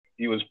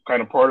he was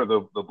kind of part of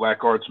the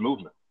Black Arts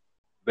movement.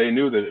 They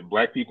knew that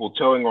Black people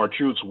telling our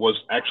truths was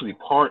actually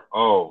part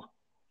of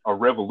a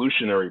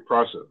revolutionary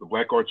process. The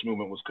Black Arts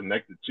movement was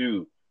connected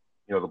to,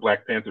 the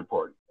Black Panther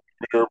Party.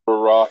 Amir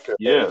Baraka.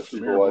 Yes,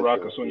 Amir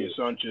Baraka, Sonia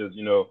Sanchez,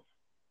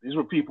 these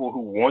were people who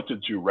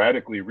wanted to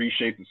radically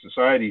reshape the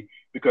society,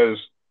 because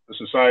the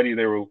society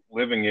they were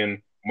living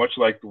in, much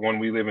like the one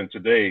we live in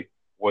today,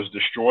 was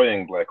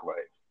destroying Black life,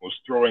 was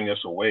throwing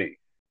us away.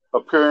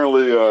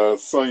 Apparently,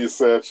 Sonia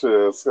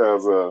Sanchez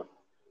has a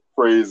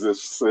phrase that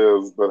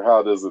says, "But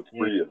how does it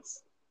free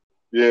us?"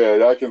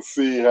 Yeah, I can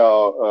see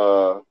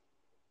how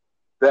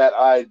that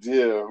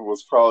idea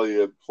was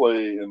probably at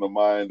play in the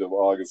mind of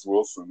August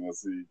Wilson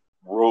as he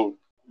wrote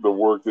the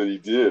work that he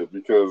did,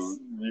 because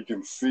you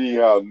can see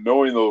how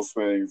knowing those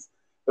things,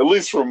 at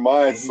least from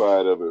my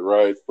side of it,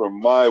 right, from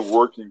my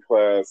working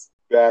class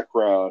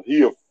background,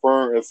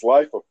 it's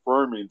life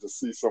affirming to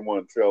see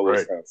someone tell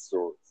those kind of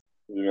stories.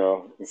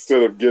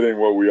 Instead of getting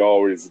what we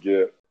always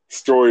get,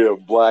 story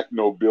of Black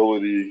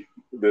nobility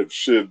that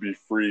should be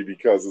free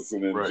because it's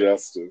an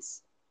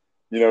injustice.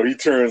 Right. He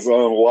turns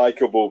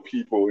unlikable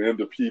people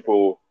into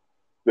people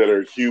that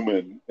are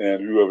human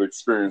and who have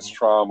experienced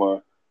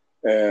trauma,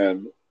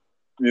 and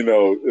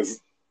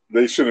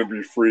they shouldn't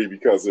be free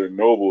because they're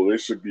noble. They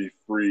should be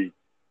free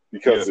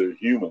because they're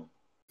human.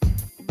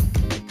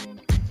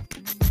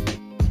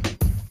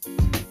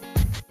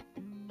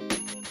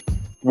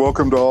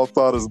 Welcome to All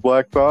Thought is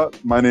Black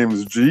Thought. My name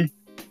is G.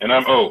 And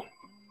I'm O.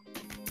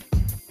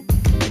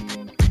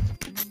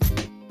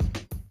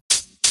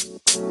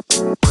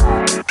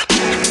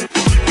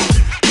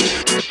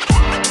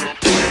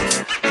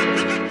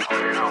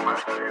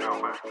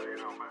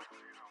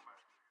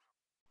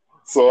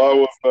 So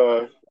I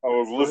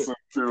was listening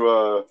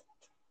to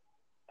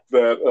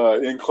that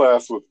In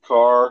Class with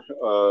Carr,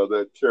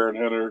 that Karen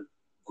Hunter,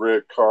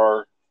 Greg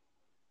Carr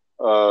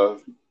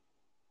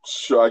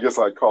show, I guess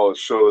I'd call it,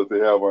 show that they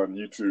have on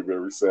YouTube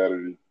every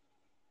Saturday.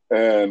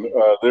 And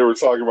they were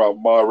talking about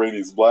Ma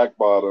Rainey's Black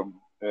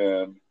Bottom.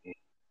 And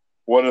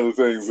one of the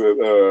things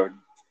that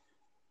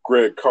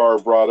Greg Carr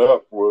brought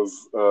up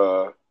was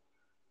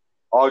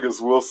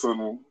August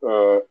Wilson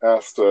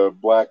asked a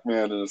Black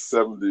man in his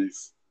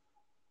 70s,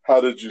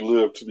 "How did you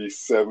live to be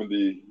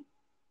 70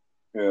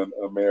 in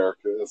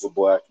America as a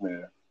Black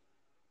man?"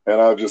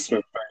 And I've just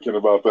been thinking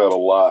about that a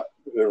lot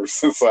ever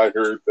since I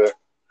heard that.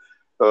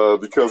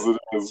 Because it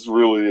is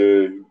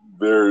really a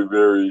very,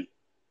 very,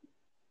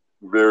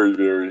 very,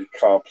 very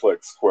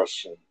complex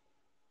question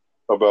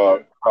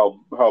about how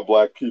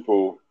Black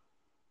people,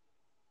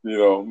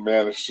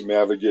 manage to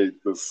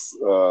navigate this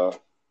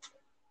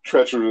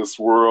treacherous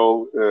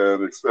world,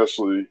 and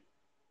especially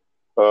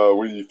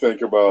when you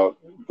think about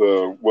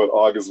what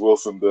August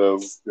Wilson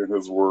does in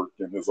his work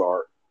and his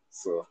art.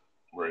 So,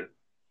 right,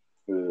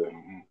 yeah,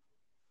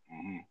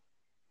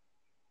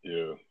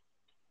 yeah.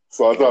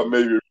 So I thought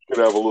maybe we could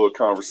have a little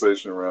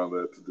conversation around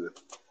that today.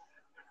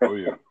 Oh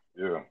yeah,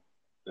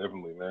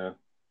 definitely, man.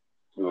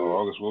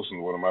 August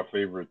Wilson, one of my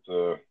favorite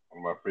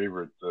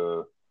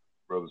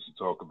brothers to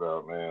talk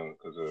about, man,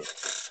 because of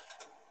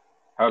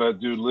how that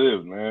dude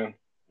lived, man.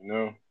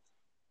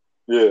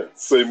 Yeah,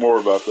 say more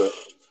about that.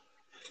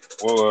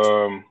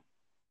 Well,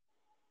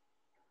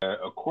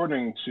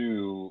 according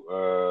to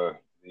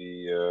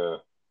the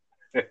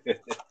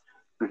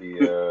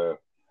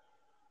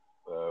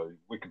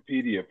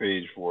Wikipedia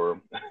page for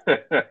him.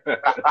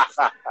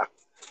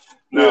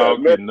 No. I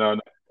mean,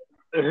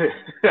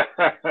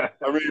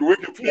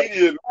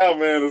 Wikipedia now,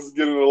 man, is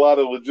getting a lot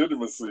of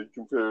legitimacy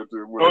compared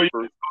to when it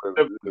first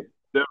started.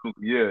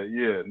 Definitely,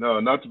 yeah. No,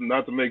 not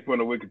to make fun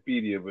of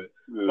Wikipedia, but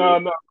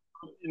no.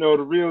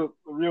 The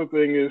real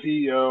thing is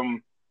he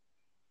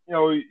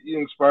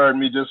inspired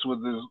me just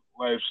with his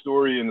life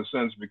story, in a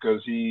sense,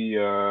 because he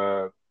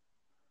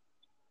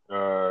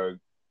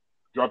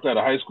dropped out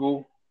of high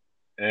school,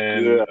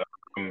 and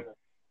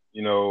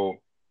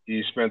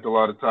he spent a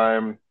lot of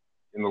time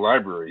in the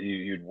library.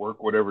 He'd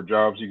work whatever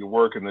jobs he could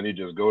work, and then he'd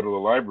just go to the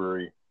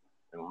library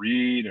and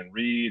read and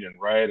write,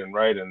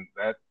 and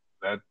that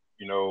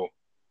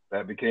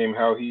became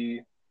how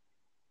he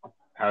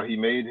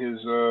made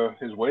his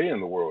way in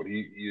the world.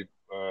 He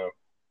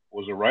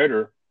was a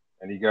writer,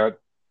 and he got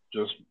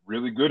just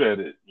really good at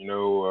it,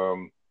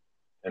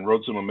 and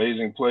wrote some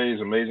amazing plays,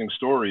 amazing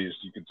stories.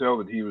 You could tell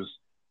that he was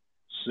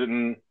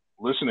sitting,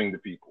 listening to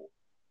people,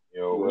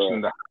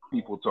 listening to how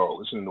people talk,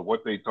 listening to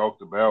what they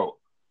talked about,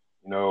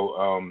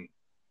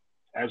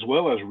 as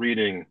well as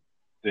reading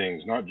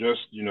things, not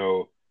just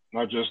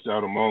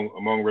out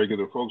among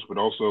regular folks, but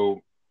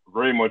also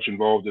very much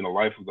involved in a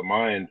life of the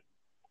mind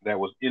that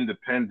was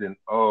independent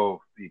of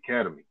the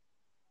academy.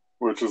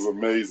 Which is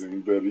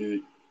amazing that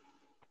he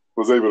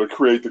was able to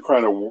create the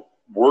kind of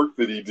work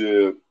that he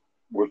did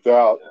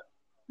without,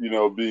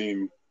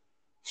 being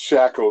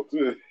shackled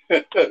to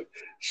a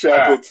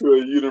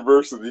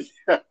university.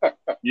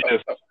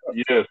 Yes.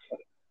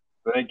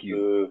 Thank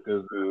you.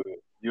 Because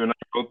you and I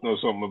both know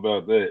something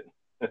about that.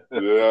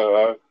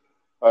 Yeah,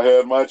 I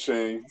had my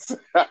chains.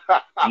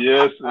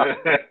 Yes.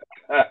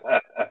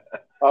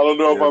 I don't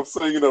know if Yeah. I'm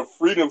singing a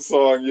freedom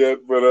song yet,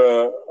 but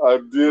I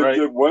did Right.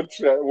 get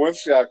one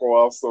shackle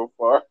off so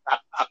far.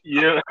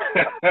 Yeah.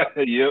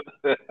 Yep.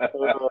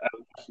 Uh,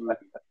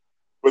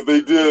 but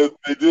they did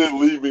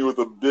leave me with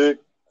a big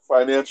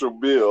financial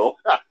bill.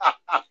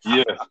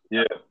 Yeah.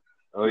 Yeah.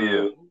 Oh yeah.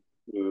 Uh, uh,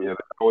 Yeah. They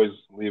always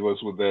leave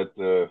us with that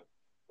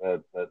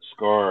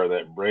scar,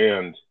 that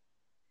brand,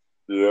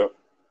 yeah,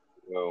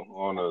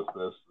 on us.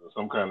 That's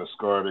some kind of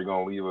scar they're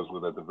gonna leave us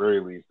with at the very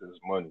least is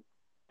money.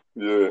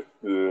 yeah,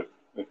 yeah.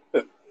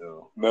 You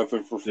know.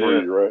 Nothing for Yeah.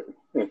 free, right?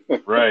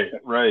 Right.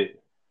 Right.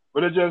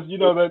 But it just,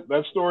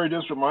 that story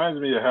just reminds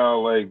me of how,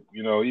 like,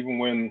 even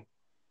when,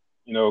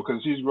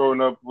 because he's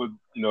growing up with,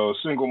 a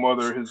single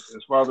mother.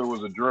 His father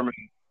was a German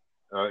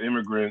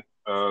immigrant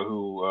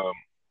who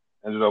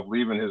ended up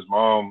leaving his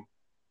mom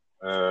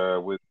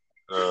with,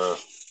 uh,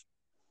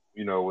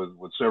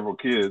 with several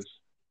kids,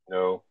 you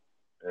know,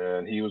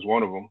 and he was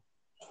one of them.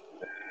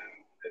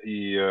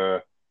 He,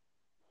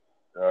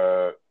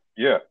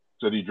 yeah,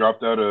 said he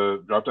dropped out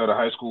of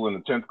high school in the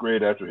 10th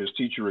grade after his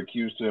teacher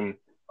accused him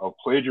of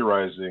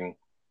plagiarizing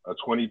a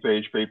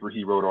 20-page paper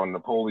he wrote on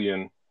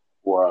Napoleon.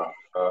 Wow.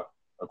 Uh,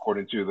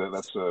 According to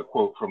that's a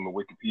quote from the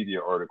Wikipedia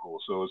article.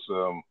 So it's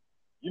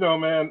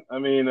man. I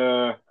mean,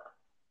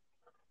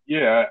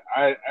 yeah,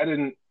 I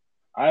didn't.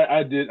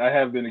 I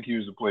have been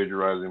accused of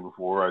plagiarizing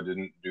before. I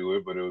didn't do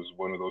it, but it was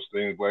one of those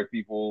things Black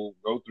people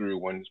go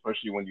through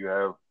especially when you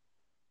have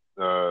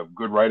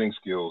good writing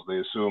skills. They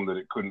assume that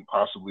it couldn't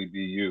possibly be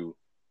you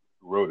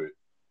who wrote it,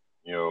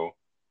 you know.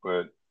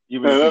 But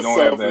even And if you that's don't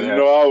have something, that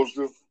I was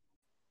just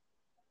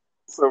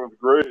seventh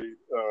grade.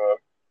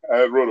 I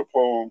had wrote a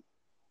poem,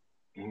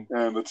 mm-hmm,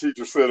 and the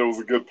teacher said it was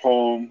a good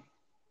poem.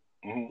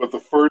 mm-hmm, But the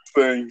first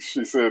thing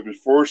she said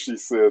before she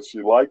said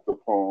she liked the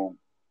poem,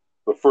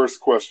 the first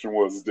question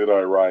was, "Did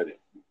I write it?"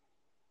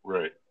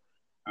 right,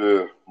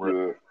 Yeah, right,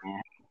 yeah. mm-hmm,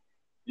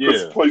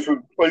 This yeah,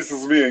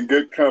 places me in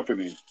good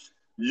company.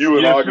 You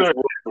and yes, August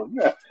sir,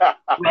 Wilson.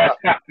 right.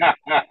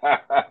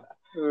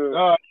 Yeah,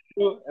 uh,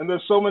 and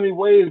there's so many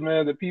ways,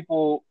 man, that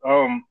people,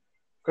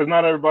 because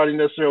not everybody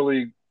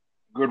necessarily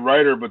good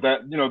writer, but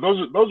that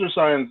those are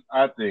signs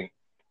I think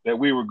that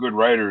we were good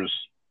writers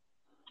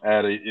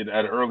at an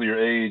earlier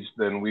age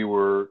than we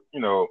were.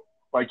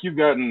 Like you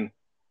got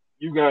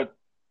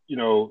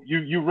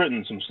you've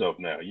written some stuff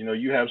now.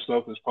 You have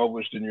stuff that's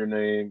published in your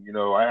name.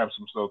 I have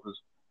some stuff that's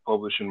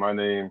published in my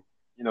name.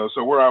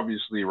 So we're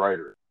obviously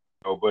writers.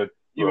 But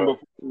even right.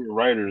 before we were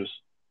writers,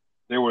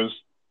 there was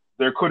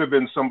there could have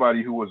been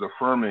somebody who was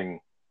affirming,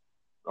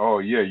 oh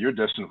yeah, you're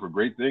destined for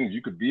great things.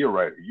 You could be a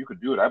writer. You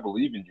could do it. I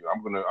believe in you.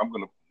 I'm gonna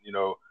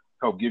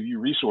help give you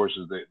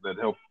resources that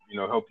help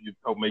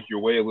make your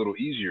way a little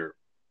easier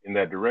in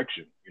that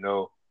direction.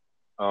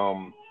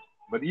 Um,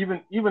 but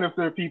even if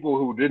there are people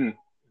who didn't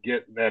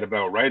get that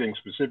about writing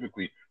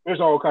specifically,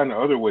 there's all kind of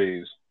other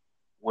ways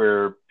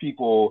where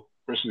people,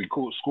 especially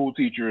school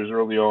teachers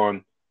early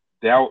on,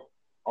 doubt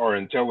our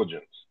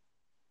intelligence.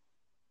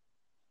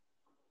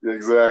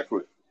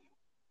 Exactly.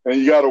 And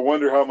you got to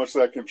wonder how much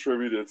that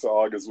contributed to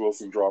August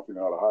Wilson dropping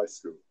out of high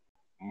school.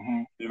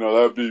 Mm-hmm.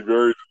 That'd be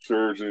very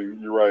discouraging.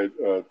 You write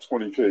a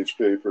 20-page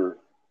paper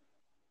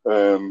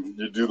and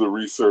you do the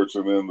research,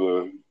 and then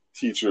the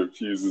teacher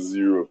accuses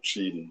you of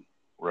cheating,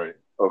 Right.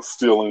 of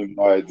stealing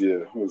the idea.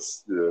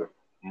 Yeah,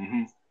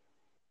 Mm-hmm.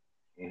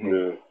 Mm-hmm.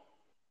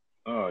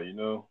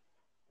 yeah,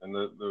 And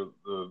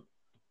the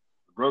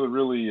brother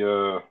really,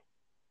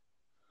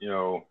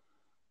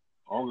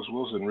 August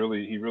Wilson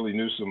really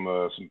knew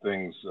some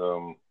things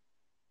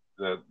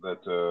that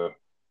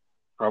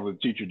probably the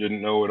teacher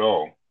didn't know at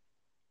all.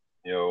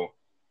 You know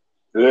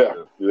that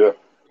yeah, yeah,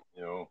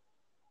 you know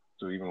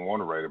to even want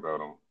to write about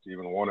them, to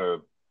even want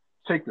to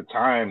take the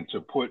time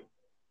to put,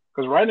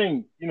 because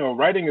writing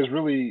is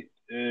really,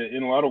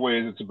 in a lot of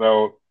ways, it's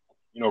about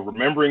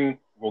remembering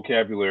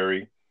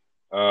vocabulary,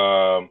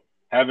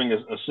 having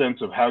a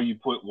sense of how you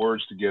put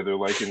words together,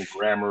 like in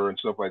grammar and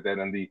stuff like that,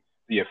 and the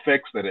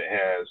effects that it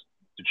has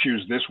to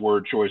choose this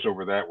word choice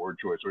over that word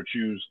choice, or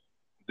choose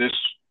this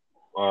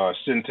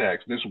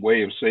syntax, this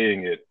way of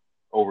saying it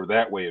over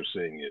that way of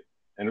saying it.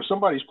 And if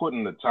somebody's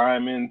putting the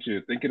time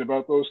into thinking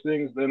about those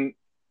things, then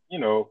you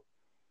know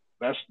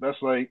that's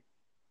like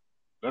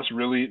that's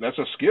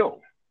a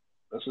skill.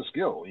 That's a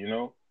skill.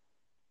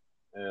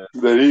 Yeah.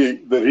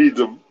 that he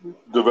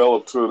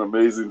developed to an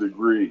amazing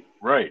degree.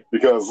 Right.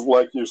 Because,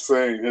 like you're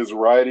saying, his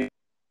writing,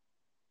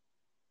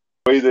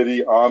 the way that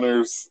he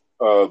honors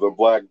the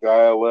black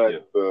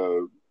dialect,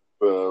 Yeah.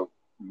 the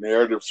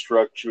narrative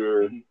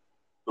structure, Mm-hmm.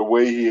 the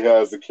way he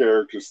has the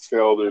characters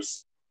tell their,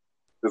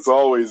 it's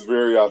always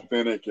very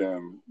authentic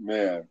and,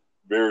 man,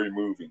 very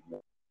moving.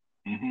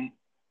 Mm-hmm.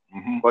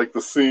 Mm-hmm. Like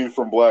the scene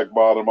from Black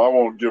Bottom, I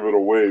won't give it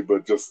away,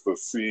 but just the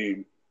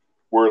scene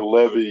where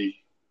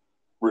Levy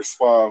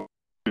responds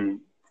to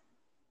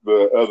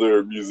the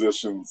other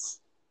musicians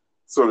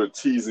sort of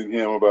teasing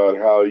him about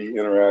how he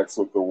interacts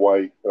with the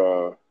white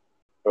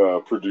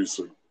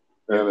producer.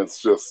 Yeah. And it's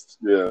just,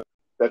 yeah,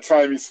 that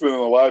time he spent in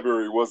the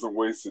library wasn't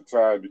wasted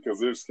time, because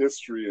there's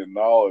history and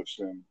knowledge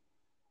and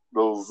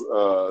those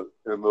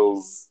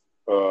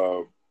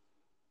uh,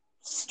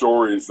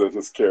 stories that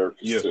his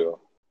characters Yes. tell.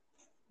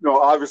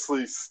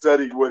 Obviously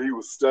studied what he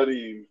was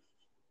studying,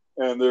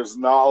 and there's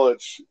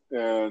knowledge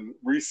and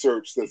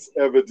research that's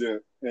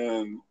evident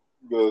in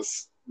the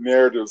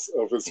narratives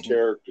of his Mm-hmm.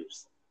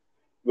 characters.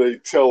 They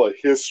tell a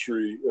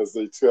history as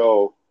they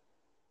tell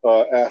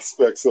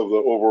aspects of the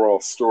overall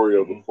story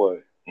of the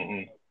play.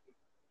 Mm-hmm.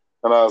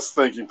 And I was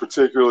thinking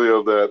particularly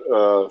of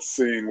that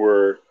scene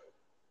where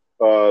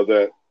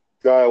that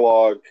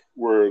dialogue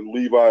where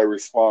Levi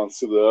responds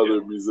to the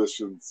other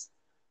musicians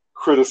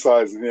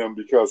criticizing him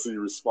because he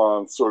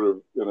responds sort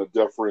of in a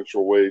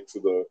deferential way to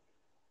the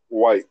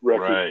white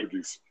record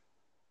producer.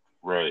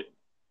 Right.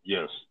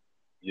 Yes.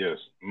 Yes.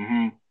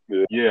 Mm-hmm.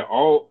 Yeah. Yeah.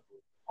 All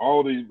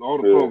the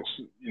folks,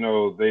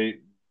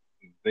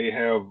 they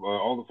have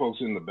all the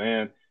folks in the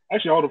band.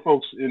 Actually, all the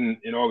folks in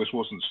August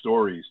Wilson's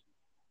stories,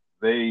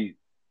 they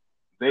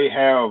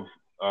have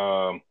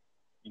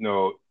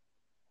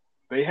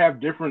they have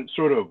different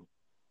sort of.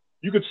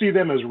 You could see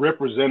them as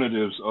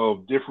representatives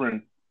of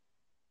different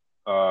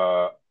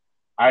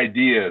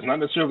ideas, not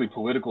necessarily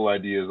political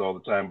ideas all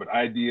the time, but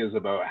ideas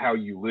about how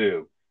you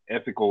live,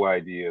 ethical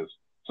ideas,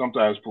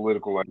 sometimes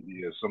political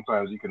ideas,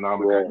 sometimes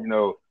economic,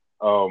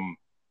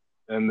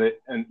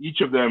 and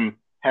each of them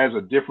has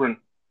a different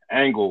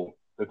angle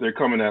that they're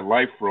coming at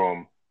life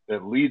from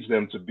that leads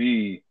them to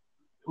be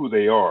who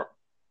they are.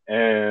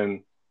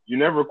 And you're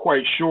never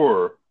quite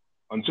sure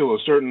until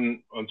it's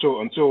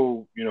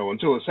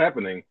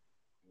happening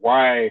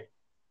why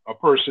a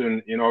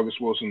person in August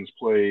Wilson's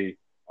play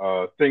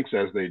thinks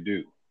as they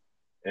do,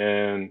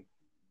 and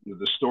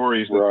the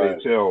stories that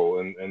they tell,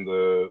 and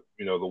the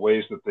the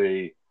ways that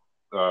they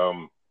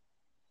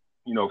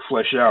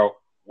flesh out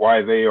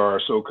why they are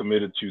so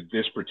committed to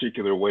this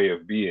particular way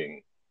of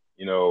being.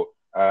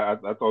 I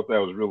thought that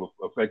was real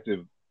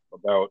effective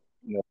about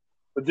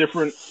the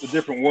different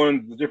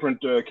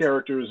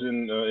characters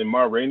in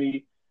Ma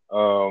Rainey,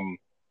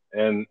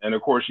 and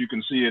of course you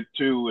can see it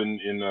too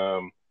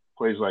in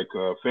plays like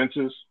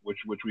Fences,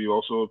 which we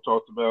also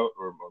talked about,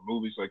 or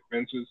movies like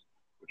Fences,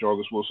 which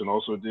August Wilson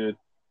also did.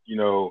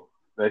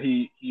 That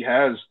he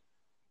has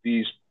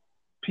these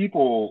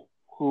people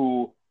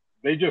who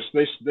they just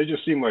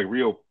seem like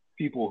real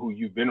people who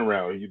you've been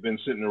around, you've been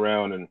sitting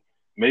around, and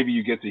maybe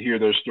you get to hear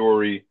their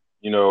story,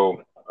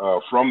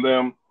 from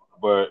them,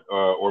 but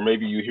or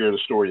maybe you hear the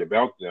story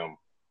about them,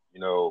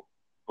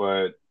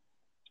 but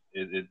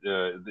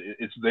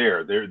it's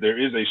there. There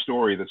is a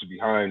story that's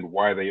behind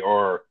why they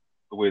are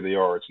the way they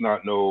are. It's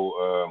not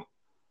no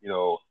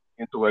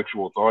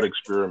intellectual thought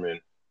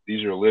experiment.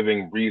 These are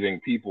living,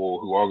 breathing people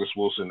who August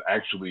Wilson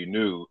actually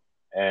knew,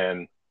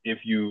 and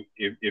if you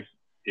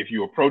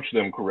approach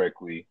them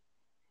correctly,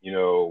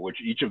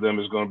 which each of them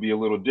is going to be a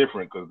little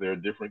different because they're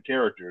different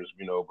characters,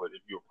 but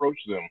if you approach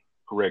them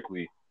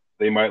correctly,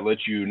 they might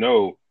let you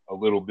know a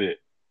little bit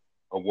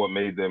of what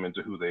made them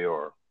into who they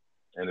are.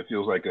 And it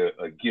feels like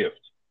a gift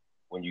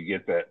when you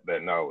get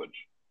that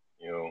knowledge.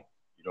 You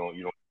don't.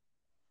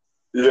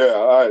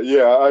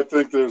 Yeah, I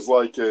think there's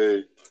like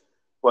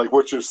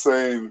what you're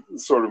saying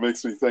sort of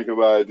makes me think of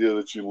the idea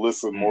that you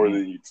listen more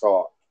than you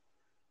talk.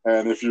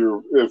 And if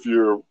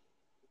you're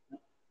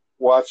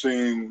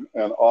watching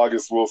an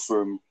August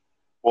Wilson,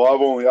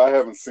 well, I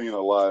haven't seen a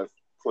live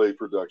play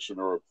production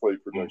or a play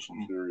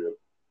production period.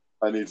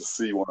 I need to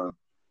see one.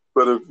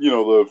 But if,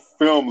 the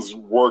films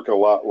work a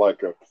lot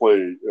like a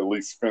play, at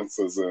least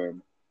Fences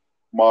and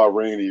Ma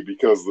Rainey,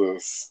 because the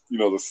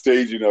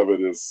staging of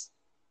it is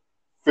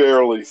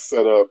fairly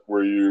set up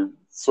where you're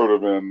sort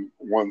of in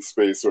one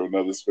space or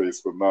another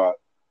space, but not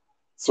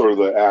sort of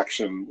the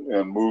action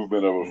and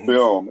movement of a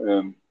film.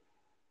 And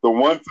the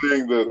one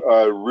thing that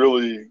I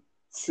really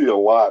see a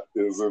lot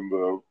is in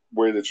the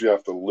way that you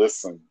have to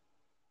listen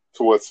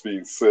to what's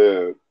being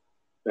said,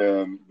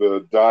 and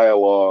the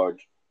dialogue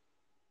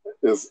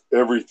is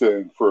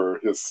everything for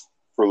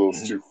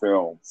those two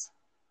films,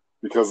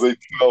 because they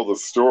tell the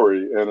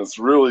story, and it's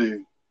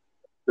really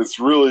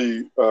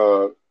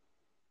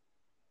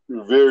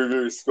very,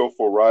 very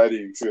skillful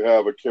writing to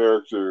have a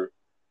character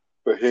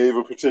behave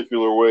a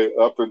particular way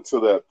up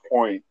until that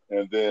point,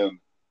 and then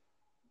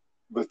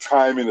the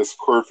timing is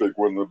perfect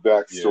when the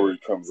backstory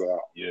comes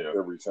out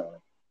every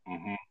time.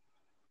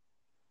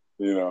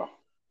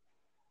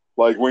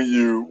 Like when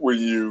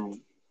you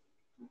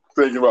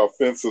thinking about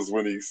Fences,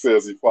 when he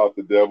says he fought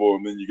the devil,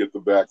 and then you get the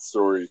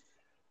backstory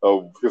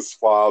of his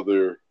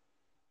father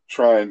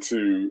trying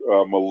to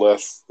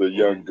molest the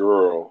young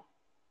girl,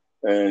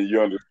 and you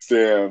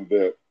understand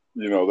that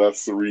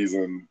that's the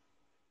reason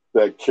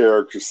that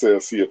character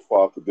says he had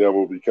fought the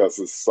devil, because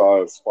he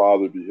saw his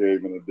father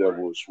behave in a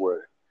devilish way.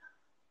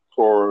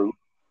 Or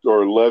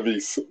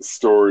Levy's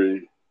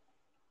story,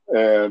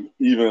 and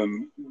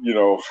even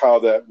how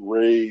that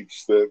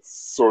rage that's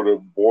sort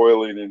of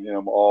boiling in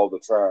him all the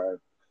time,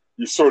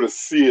 you sort of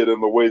see it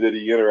in the way that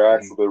he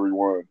interacts with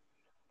everyone,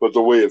 but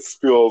the way it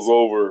spills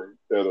over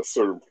at a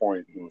certain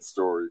point in the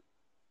story,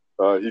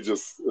 he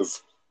just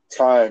is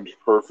timed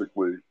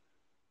perfectly.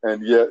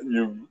 And yet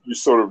you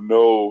sort of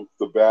know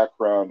the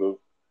background of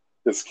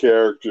his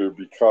character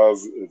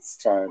because it's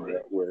timed Right.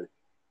 that way.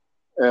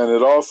 And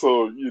it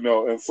also,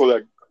 and so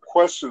that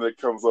question that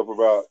comes up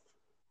about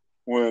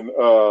when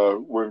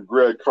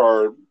Greg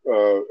Carr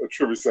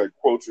attributes that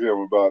quote to him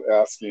about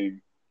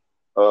asking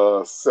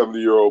a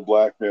 70-year-old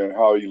black man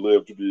how he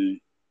lived to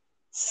be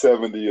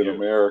 70 in Yes.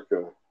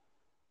 America.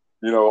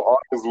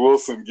 August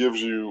Wilson gives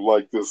you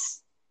like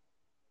this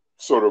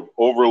sort of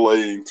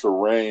overlaying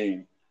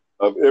terrain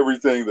of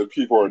everything that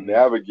people are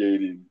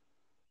navigating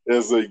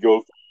as they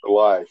go through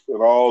life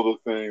and all the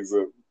things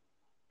that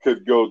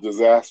could go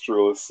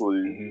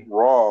disastrously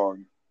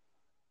wrong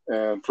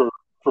and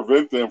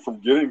prevent them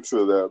from getting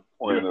to that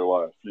point in their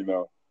life.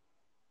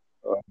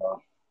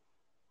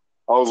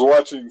 I was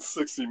watching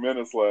 60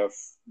 Minutes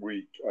last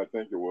week, I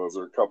think it was,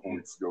 or a couple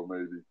weeks ago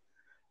maybe,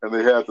 and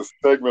they had this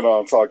segment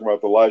on talking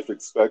about the life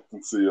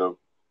expectancy of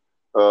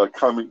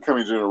coming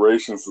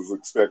generations is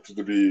expected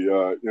to be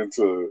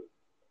into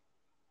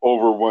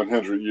over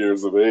 100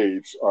 years of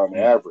age on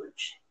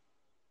average.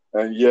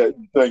 And yet,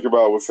 think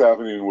about what's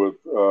happening with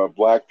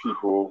black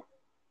people,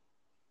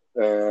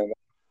 and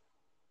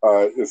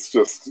it's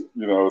just,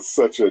 it's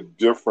such a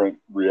different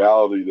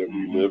reality that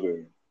we live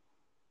in.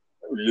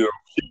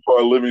 People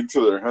are living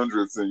to their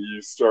hundreds, and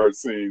you start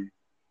seeing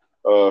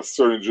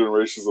certain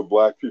generations of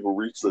black people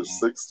reach their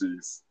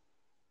 60s,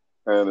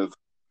 and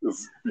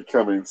it's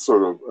becoming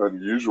sort of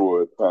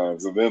unusual at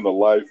times. And then the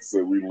lives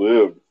that we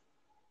live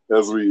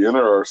as we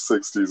enter our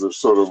 60s are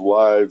sort of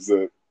lives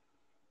that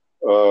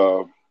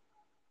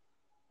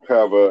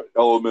have an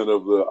element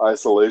of the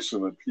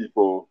isolation that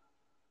people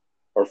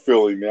are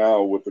feeling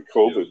now with the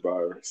COVID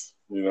virus.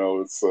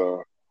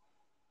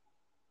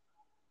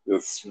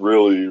 It's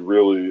really,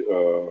 really,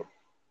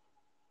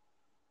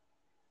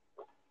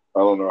 I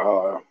don't know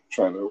how I'm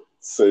trying to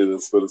say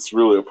this, but it's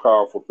really a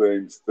powerful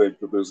thing to think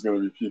that there's going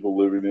to be people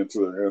living into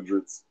their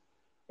hundreds,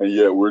 and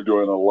yet we're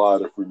doing a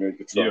lot if we make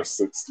it to our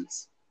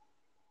 60s.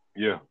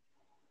 Yeah.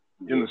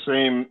 In the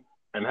same,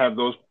 and have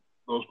those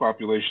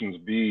populations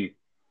be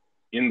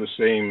in the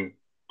same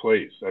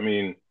place. I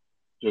mean,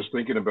 just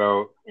thinking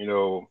about,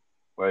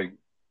 like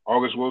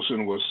August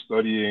Wilson was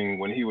studying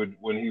when he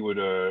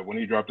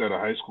dropped out of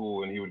high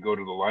school and he would go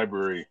to the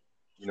library,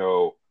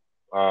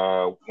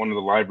 one of the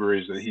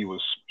libraries that he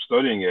was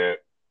studying at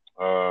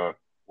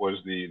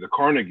was the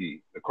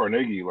Carnegie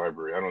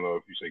Library. I don't know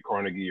if you say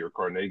Carnegie or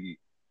Carnegie,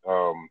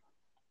 who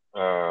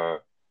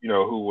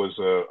was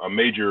a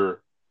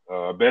major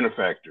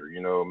benefactor,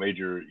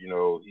 major,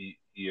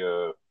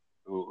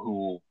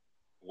 who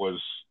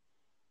was,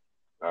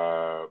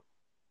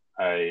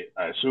 I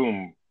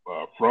assume,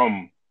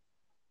 from,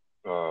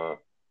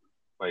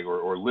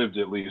 or lived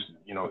at least,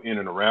 in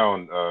and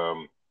around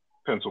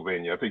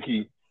Pennsylvania. I think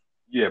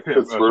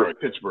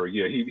Pittsburgh.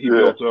 Yeah, he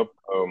built up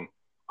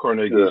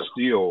Carnegie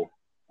Steel,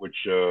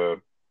 which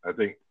I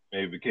think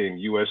maybe became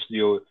U.S.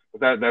 Steel.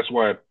 But that's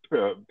why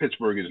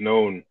Pittsburgh is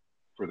known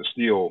for the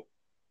steel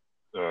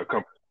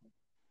company.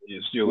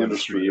 Steel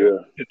industry,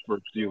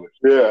 Pittsburgh Steelers.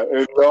 Yeah,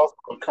 and also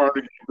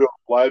Carnegie built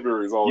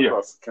libraries all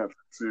across the country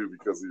too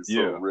because he's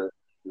so rich.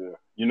 Yeah,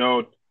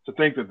 to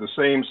think that the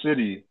same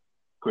city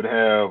could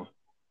have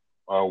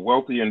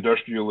wealthy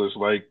industrialists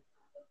like,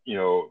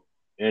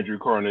 Andrew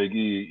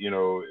Carnegie,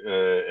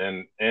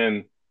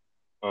 and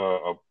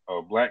a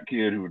black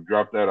kid who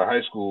dropped out of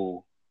high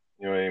school,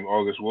 named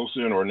August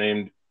Wilson, or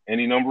named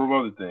any number of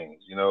other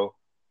things,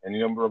 any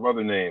number of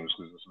other names,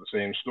 because it's the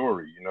same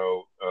story,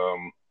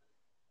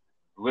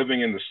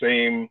 living in the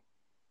same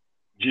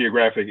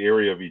geographic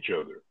area of each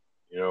other,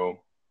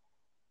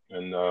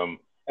 and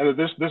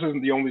this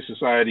isn't the only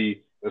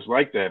society that's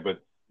like that,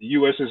 but the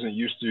U.S. isn't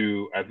used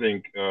to, I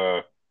think,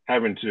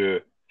 having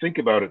to think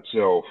about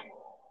itself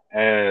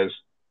as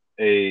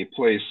a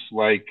place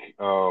like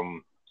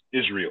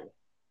Israel,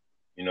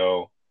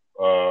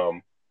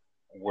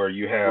 where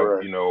you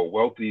have,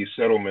 wealthy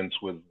settlements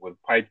with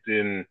piped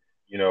in,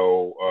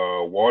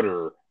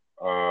 water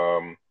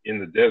in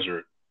the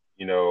desert,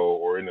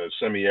 or in a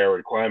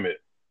semi-arid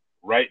climate,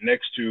 right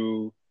next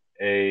to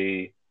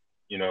a,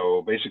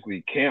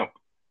 basically camp,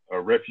 a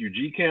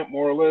refugee camp,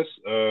 more or less,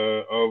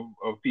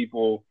 of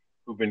people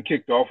who've been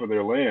kicked off of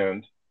their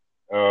land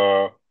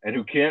and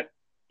who can't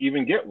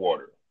even get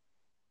water.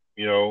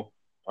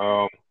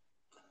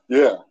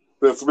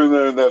 That's been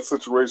in that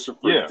situation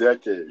for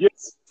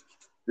decades.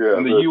 Yeah,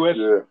 and the U.S.,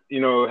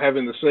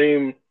 having the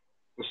same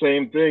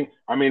thing.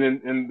 I mean,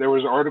 and there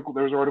was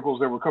articles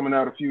that were coming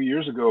out a few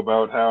years ago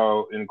about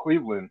how in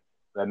Cleveland,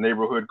 that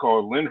neighborhood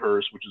called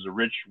Lyndhurst, which is a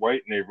rich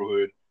white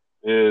neighborhood,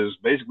 is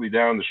basically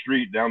down the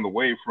street, down the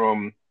way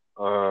from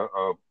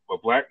a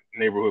black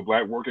neighborhood,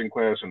 black working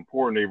class and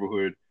poor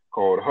neighborhood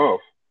called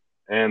Huff.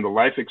 And the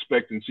life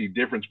expectancy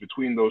difference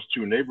between those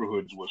two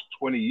neighborhoods was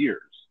 20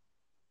 years.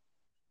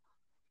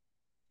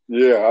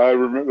 Yeah, I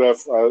remember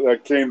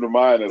that came to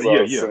mind as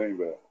I was saying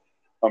that.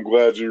 I'm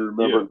glad you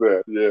remembered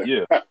that.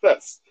 Yeah.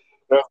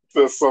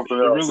 that's something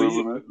else, really,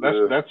 isn't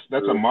it?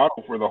 That's a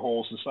model for the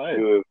whole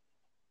society. Yeah.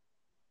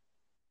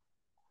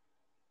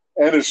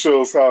 And it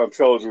shows how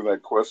intelligent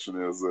that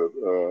question is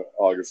that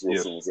August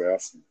Wilson was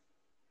asking.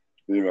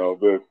 You know,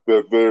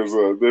 that there's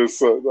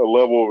a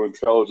level of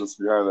intelligence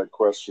behind that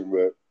question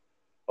that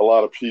a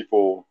lot of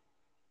people,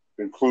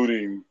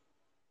 including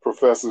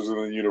professors in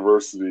the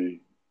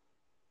university,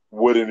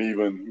 wouldn't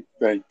even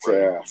think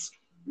to ask.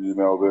 You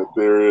know,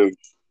 that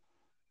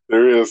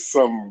there is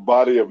some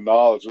body of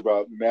knowledge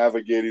about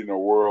navigating a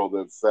world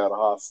that's that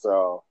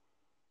hostile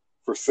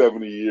for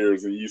 70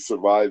 years and you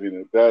surviving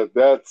it.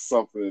 That's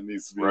something that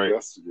needs to be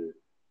investigated.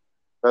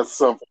 That's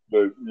something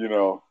that, you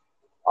know,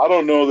 I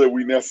don't know that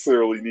we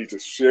necessarily need to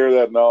share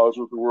that knowledge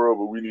with the world,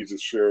 but we need to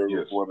share it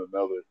with one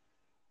another.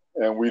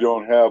 And we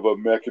don't have a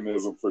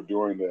mechanism for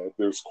doing that.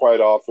 There's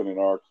quite often in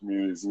our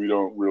communities, we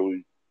don't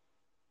really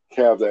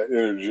have that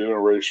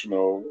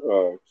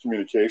intergenerational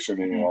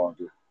communication any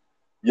longer.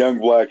 Young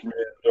black men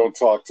don't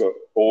talk to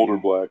older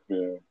black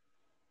men.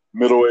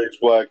 Middle-aged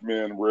black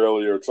men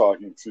rarely are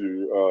talking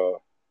to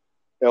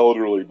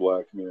elderly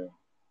black men.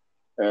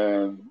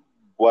 And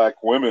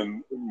black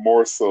women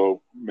more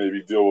so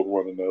maybe deal with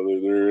one another.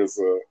 There is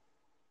a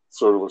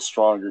sort of a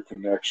stronger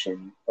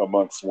connection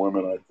amongst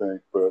women, I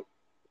think. But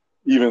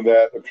even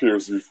that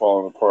appears to be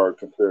falling apart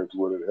compared to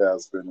what it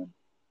has been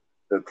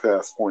at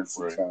past points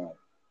in time.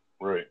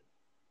 Right.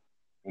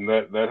 And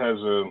that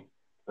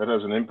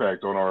has an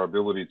impact on our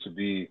ability to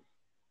be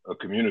a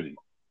community.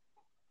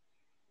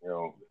 You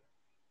know,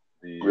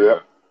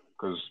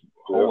 because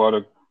a whole lot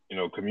of, you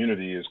know,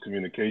 community is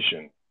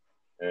communication,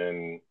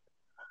 and,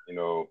 you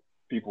know,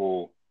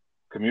 people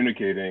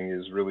communicating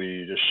is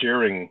really just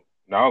sharing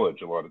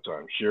knowledge a lot of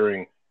times,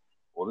 sharing,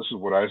 well, this is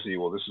what I see,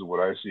 well, this is what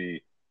I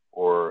see,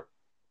 or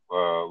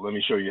let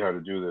me show you how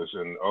to do this,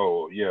 and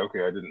oh yeah,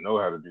 okay, I didn't know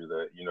how to do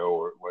that, you know,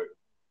 or like,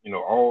 you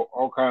know,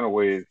 all kind of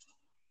ways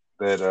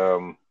that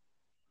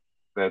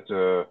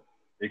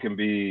it can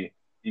be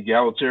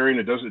egalitarian.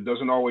 It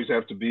doesn't always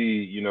have to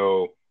be, you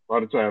know, a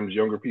lot of times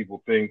younger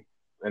people think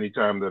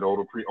anytime that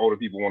older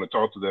people want to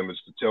talk to them is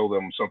to tell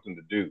them something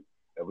to do.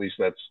 At least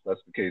that's the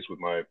case with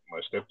my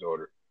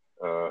stepdaughter.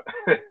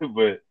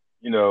 But,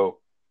 you know,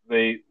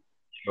 they,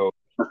 you know,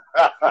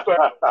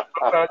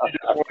 sometimes you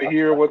just want to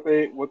hear what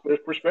their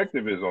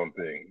perspective is on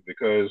things,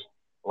 because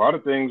a lot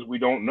of things we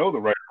don't know the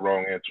right or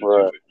wrong answer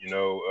to it. You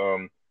know,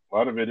 a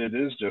lot of it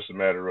is just a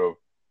matter of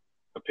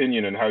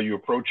opinion and how you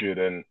approach it.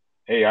 And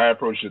hey, I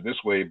approached it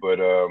this way, but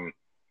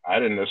I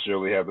didn't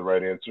necessarily have the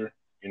right answer,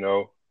 you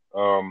know.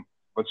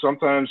 But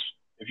sometimes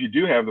if you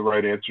do have the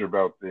right answer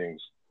about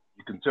things,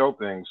 you can tell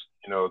things,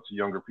 you know, to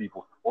younger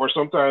people. Or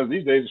sometimes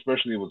these days,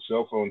 especially with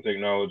cell phone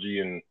technology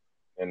and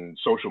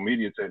social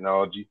media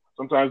technology,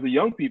 sometimes the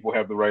young people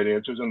have the right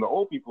answers and the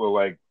old people are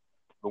like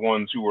the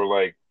ones who are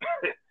like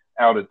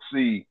out at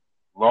sea,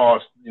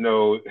 lost, you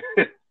know,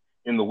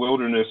 in the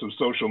wilderness of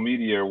social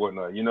media or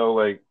whatnot, you know,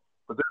 like,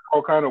 but there's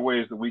all kind of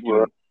ways that we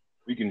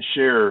can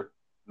share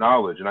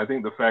knowledge. And I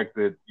think the fact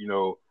that,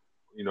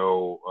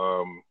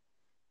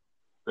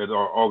 that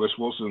August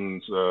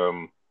Wilson's,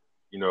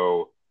 you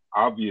know,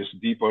 obvious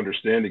deep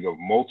understanding of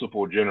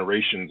multiple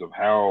generations of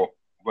how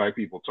Black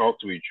people talk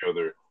to each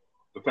other,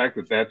 the fact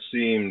that that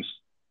seems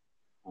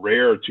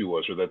rare to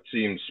us, or that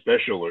seems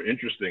special or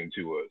interesting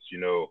to us, you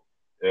know,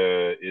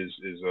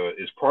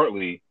 is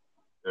partly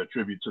a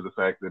tribute to the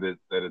fact that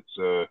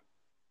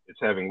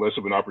it's having less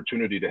of an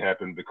opportunity to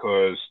happen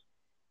because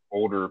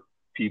older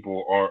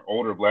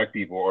Black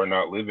people are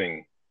not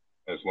living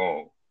as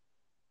long,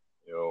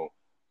 you know.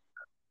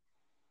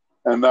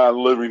 And not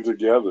living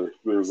together.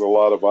 There's a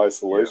lot of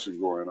isolation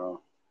going on.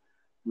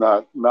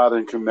 Not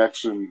in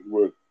connection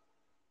with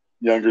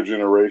younger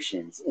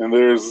generations. And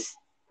there's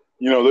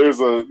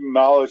a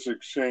knowledge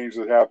exchange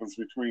that happens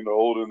between the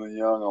old and the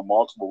young on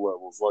multiple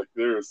levels. Like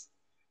there's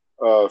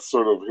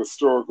sort of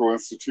historical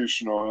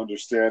institutional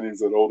understandings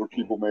that older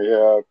people may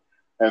have.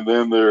 And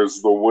then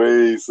there's the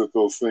ways that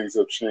those things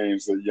have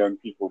changed that young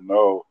people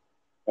know.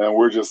 And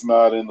we're just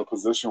not in the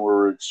position where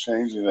we're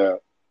exchanging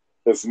that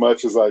as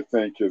much as I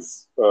think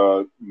is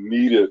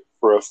needed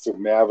for us to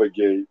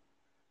navigate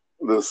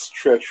this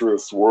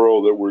treacherous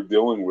world that we're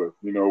dealing with.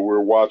 You know, we're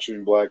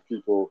watching Black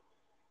people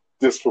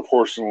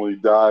disproportionately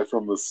die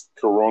from this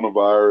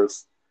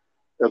coronavirus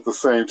at the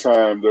same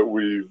time that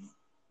we've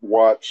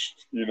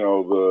watched, you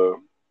know,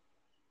 the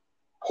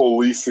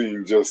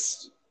policing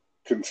just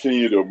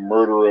continue to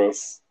murder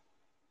us.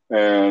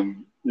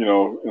 And, you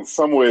know, in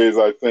some ways,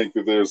 I think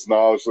that there's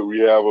knowledge that we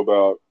have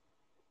about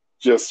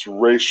just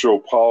racial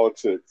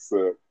politics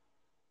that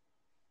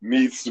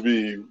needs to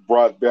be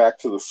brought back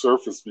to the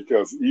surface,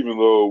 because even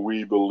though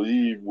we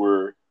believe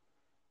we're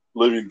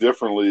living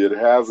differently, it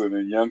hasn't,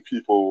 and young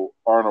people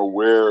aren't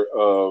aware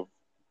of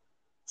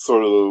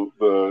sort of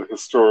the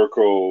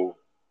historical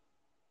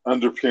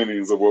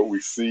underpinnings of what we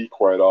see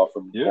quite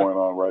often going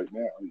on right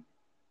now.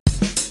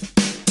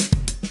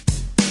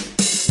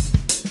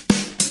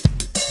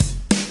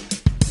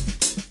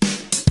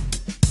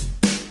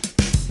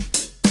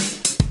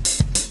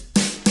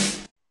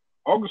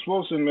 August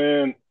Wilson,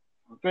 man,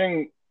 the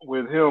thing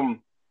with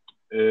him,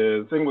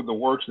 the thing with the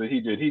works that he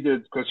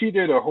did because he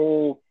did a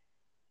whole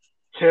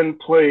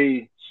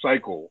 10-play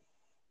cycle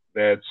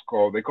that's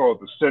called, they call it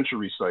the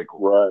Century Cycle,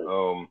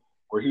 right?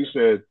 Where he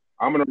said,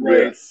 I'm going to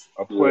write Yes.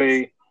 a Yes.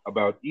 play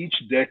about each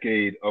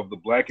decade of the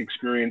Black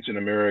experience in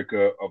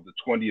America of the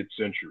 20th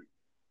century.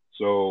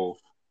 So,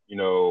 you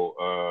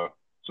know,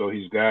 so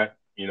he's got,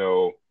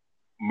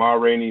 Ma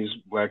Rainey's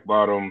Black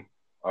Bottom.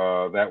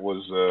 That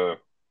was the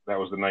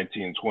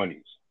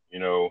 1920s. You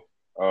know,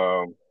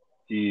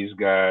 he's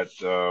got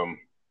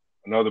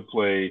another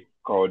play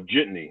called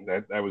Jitney.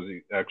 That was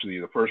actually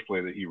the first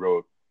play that he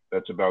wrote.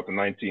 That's about the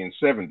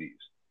 1970s.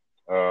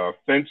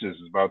 Fences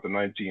is about the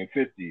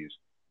 1950s.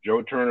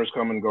 Joe Turner's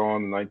Come and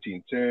Gone, the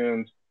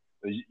 1910s.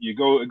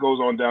 It goes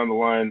on down the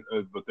line,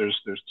 but there's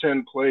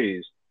 10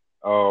 plays,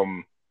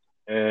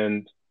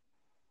 and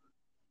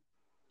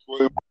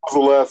What was the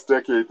last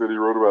decade that he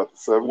wrote about? The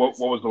 70s?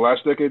 what was the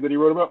last decade that he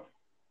wrote about?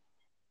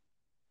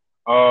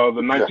 The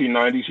Yeah.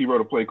 1990s. He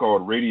wrote a play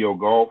called Radio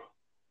Golf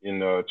in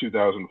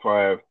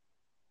 2005.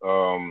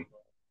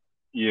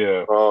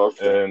 Yeah, Oh,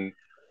 okay. and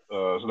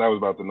so that was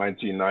about the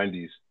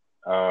 1990s.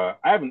 I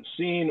haven't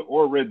seen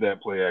or read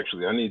that play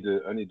actually. I need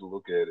to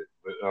look at it.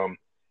 But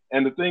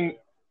and the thing,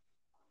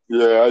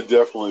 Yeah, I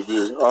definitely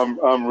do.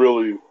 I'm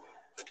really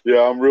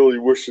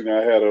wishing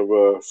I had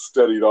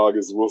studied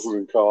August Wilson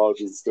in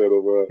college instead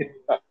of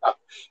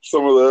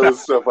some of the other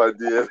stuff I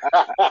did.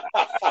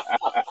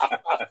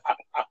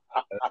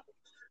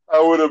 I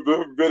would have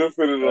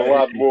benefited a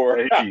lot more.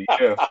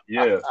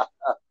 Yeah,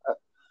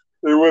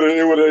 It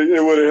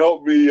would have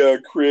helped me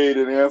create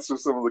and answer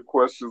some of the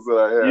questions that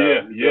I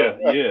yeah,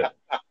 have. yeah.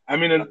 I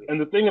mean, and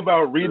the thing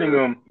about reading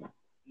them,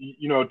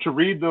 to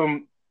read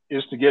them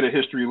is to get a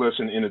history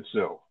lesson in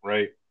itself,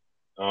 right?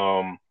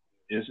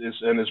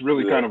 It's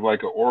really kind of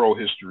like an oral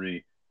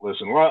history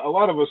lesson. A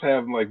lot of us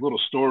have like little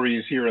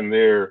stories here and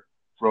there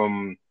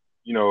from,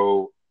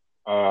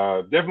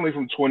 definitely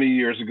from 20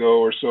 years ago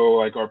or so,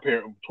 like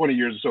 20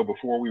 years or so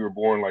before we were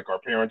born, like our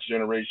parents'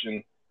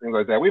 generation, things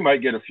like that. We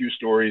might get a few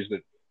stories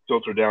that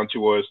filter down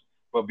to us,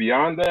 but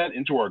beyond that,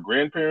 into our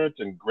grandparents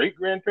and great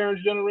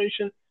grandparents'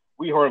 generation,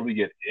 we hardly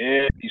get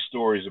any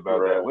stories about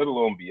that, Right. let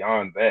alone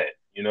beyond that.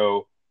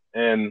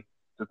 And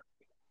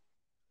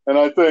And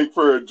I think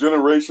for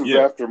generations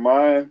yeah, after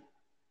mine,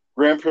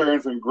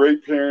 grandparents and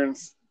great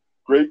grandparents,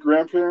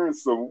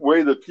 the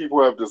way that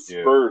people have yeah,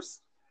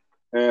 dispersed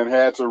and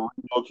had to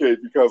relocate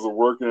because of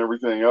work and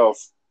everything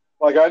else.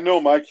 Like, I know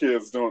my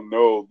kids don't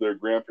know their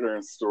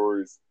grandparents'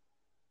 stories,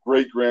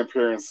 great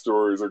grandparents'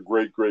 stories, or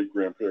great great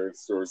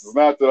grandparents' stories. It's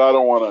not that I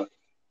don't want to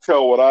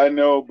tell what I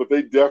know, but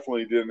they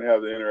definitely didn't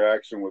have the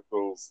interaction with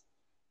those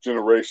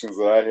generations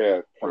that I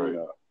had coming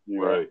right, up,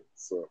 right.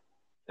 So,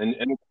 And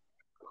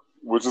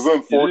which is it is,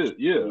 unfortunate,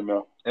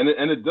 yeah.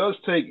 And it does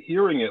take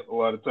hearing it a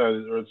lot of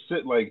times, or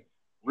sit like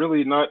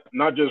really not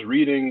just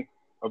reading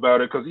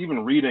about it, because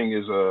even reading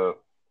is a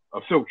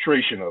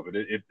filtration of it.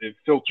 It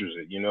filters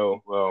it.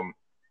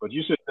 But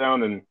you sit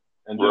down and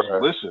just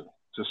Right. listen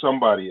to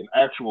somebody, an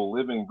actual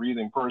living,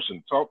 breathing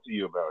person, talk to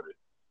you about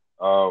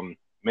it.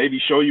 Maybe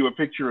show you a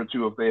picture or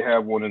two if they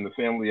have one in the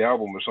family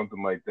album or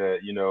something like that.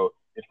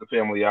 If the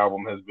family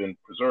album has been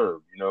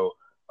preserved.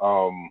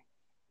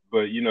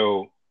 But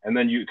and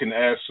then you can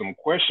ask some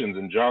questions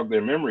and jog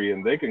their memory,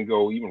 and they can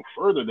go even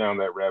further down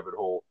that rabbit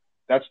hole.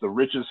 That's the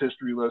richest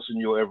history lesson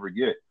you'll ever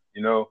get.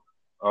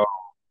 Uh,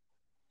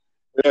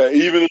 Yeah,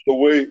 even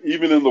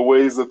in the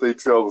ways that they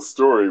tell the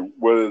story,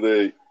 whether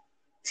they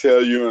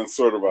tell you in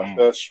sort of a mm,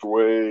 hushed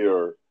way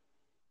or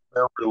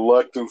their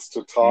reluctance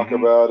to talk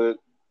mm-hmm. about it,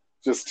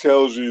 just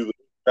tells you the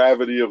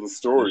gravity of the Yes,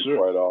 story sir.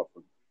 quite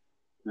often.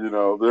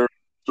 There are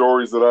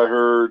stories that I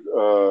heard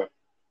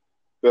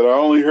that I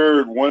only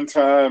heard one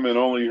time and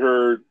only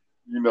heard,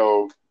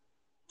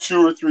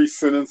 two or three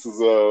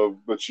sentences of,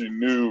 but you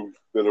knew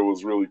that it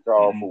was really Mm-hmm.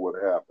 powerful what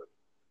happened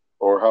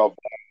or how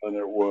violent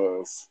it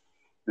was.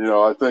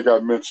 I think I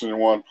mentioned in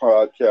one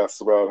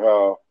podcast about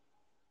how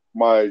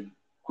my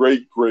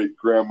great great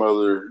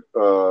grandmother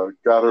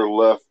got her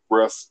left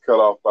breast cut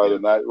off by Yeah. the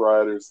Night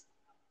Riders.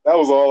 That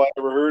was all I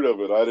ever heard of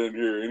it. I didn't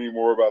hear any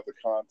more about the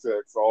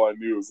context. All I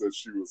knew was that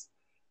she was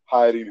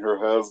hiding her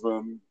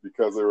husband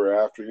because they were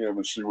after him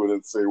and she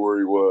wouldn't say where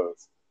he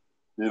was.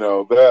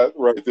 That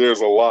right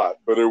there's a lot,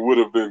 but it would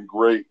have been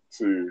great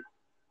to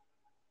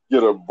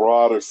get a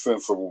broader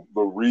sense of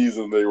the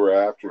reason they were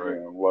after Right.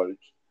 him. Like,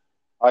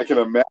 I can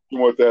imagine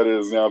what that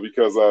is now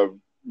because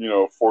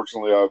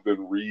fortunately I've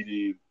been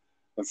reading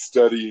and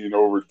studying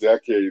over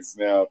decades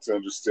now to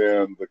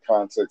understand the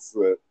context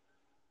that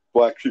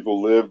Black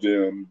people lived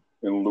in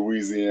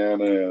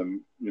Louisiana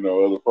and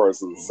other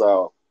parts of the Mm-hmm.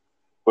 South.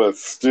 But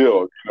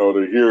still,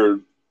 to hear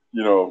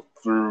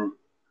through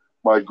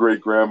my great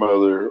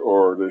grandmother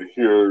or to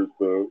hear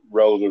the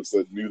relatives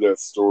that knew that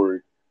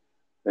story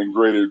in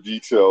greater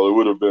detail, it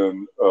would have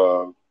been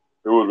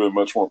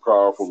much more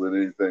powerful than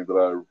anything that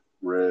I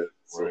read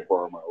so Right.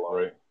 far in my life.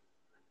 Right.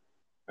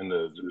 And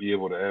to be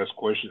able to ask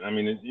questions. I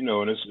mean,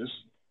 and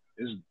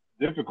it's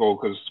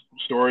difficult because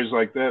stories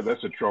like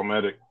that's a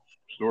traumatic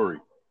story.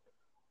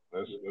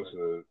 That's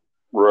a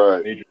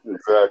Right, major.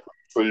 exactly.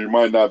 So you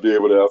might not be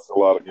able to ask a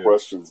lot of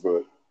questions,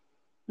 but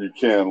you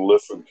can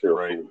listen Right.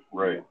 carefully.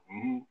 Right.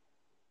 Mm-hmm.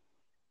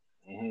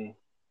 Mm-hmm.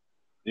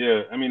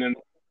 Yeah. I mean, and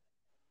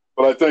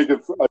But I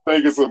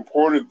think it's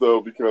important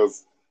though,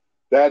 because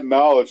that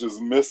knowledge is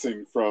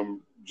missing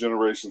from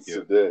generations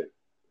today.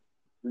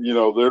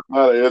 There's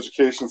not an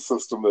education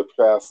system that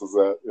passes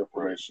that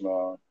information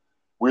on.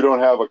 We don't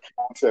have a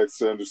context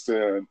to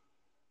understand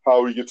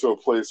how we get to a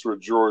place where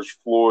George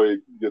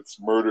Floyd gets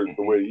murdered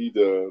the way he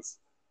does,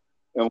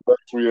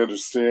 unless we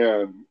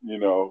understand,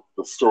 the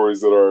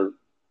stories that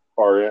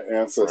our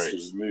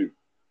ancestors knew.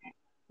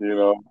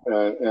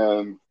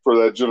 And for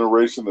that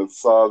generation that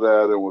saw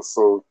that and was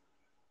so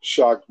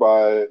shocked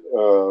by it,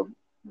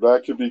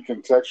 that could be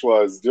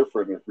contextualized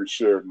different if we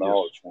shared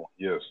knowledge more.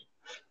 Yes.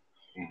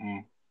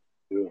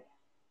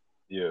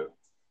 Yeah.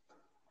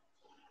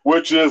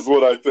 Which is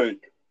what I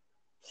think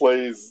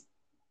plays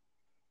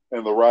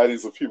in the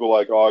writings of people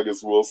like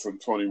August Wilson,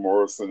 Toni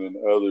Morrison, and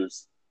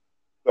others.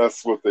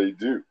 That's what they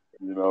do.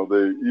 They,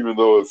 even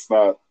though it's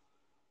not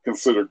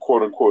considered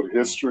quote unquote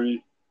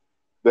history,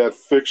 that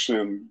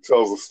fiction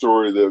tells a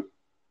story that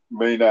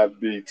may not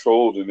be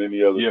told in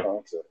any other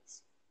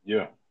context.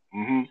 Yeah.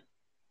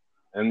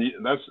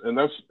 And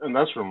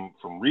that's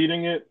from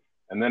reading it.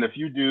 And then if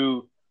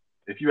you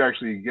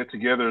actually get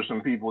together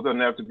some people, it doesn't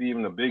have to be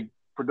even a big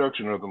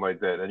production or something like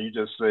that, and you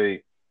just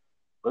say,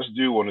 let's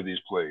do one of these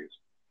plays.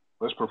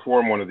 Let's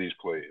perform one of these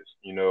plays,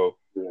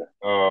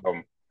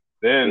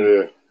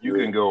 then you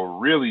can go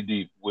really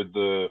deep with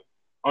the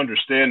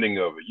understanding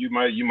of it. You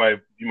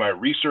might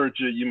research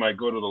it. You might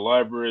go to the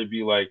library,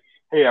 be like,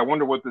 hey, I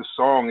wonder what this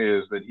song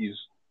is that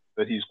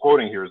he's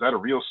quoting here. Is that a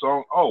real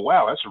song? Oh,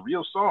 wow, that's a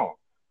real song.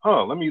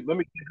 Huh, let me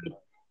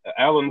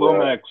Alan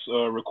Lomax's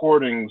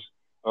recordings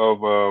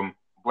of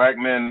Black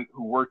men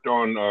who worked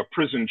on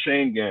prison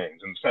chain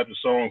gangs and the type of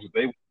songs that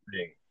they were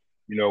singing,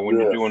 when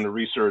you're doing the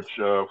research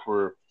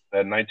for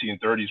that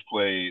 1930s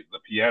play, The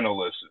Piano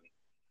Lesson,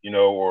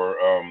 or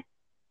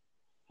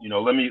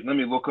let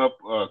me look up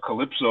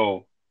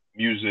calypso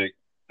music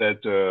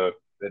that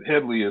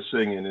Headley is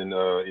singing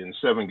in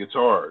Seven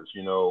Guitars,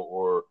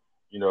 or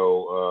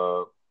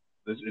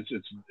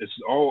it's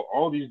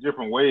all these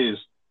different ways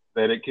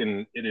that it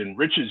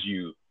enriches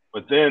you,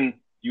 but then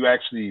you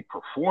actually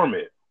perform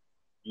it,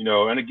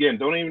 and again,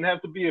 don't even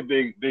have to be a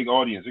big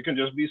audience. It can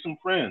just be some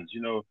friends,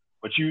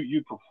 but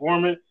you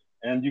perform it,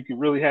 and you can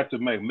really have to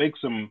make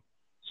some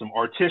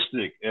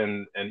artistic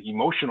and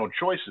emotional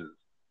choices,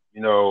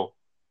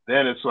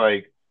 then it's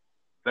like,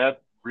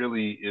 that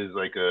really is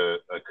like a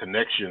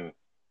connection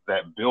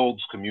that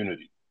builds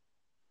community.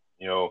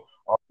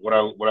 What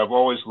I've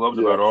always loved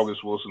about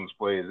August Wilson's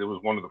plays, it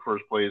was one of the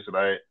first plays that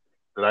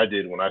I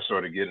did when I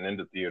started getting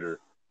into theater,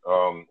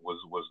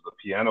 was The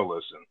Piano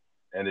Lesson.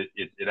 And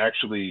it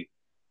actually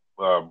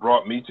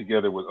brought me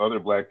together with other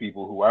Black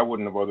people who I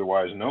wouldn't have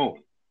otherwise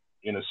known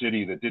in a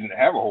city that didn't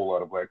have a whole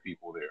lot of Black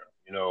people there,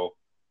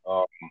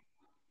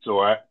 so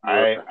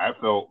I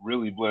felt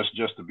really blessed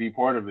just to be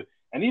part of it.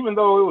 And even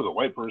though it was a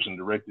white person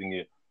directing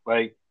it,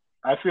 like,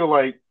 I feel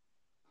like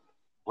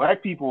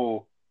Black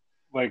people,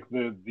 like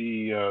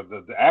the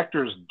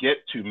actors get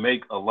to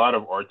make a lot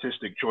of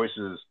artistic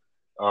choices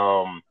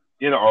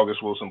in an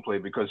August Wilson play,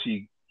 because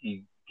he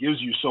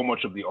gives you so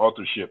much of the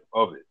authorship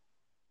of it.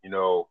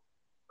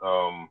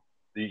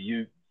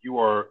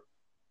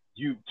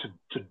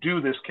 To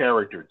do this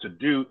character,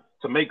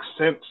 to make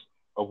sense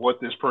of what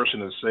this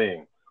person is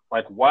saying.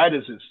 Like, why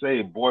does it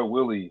say Boy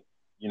Willie,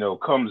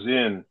 comes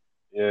in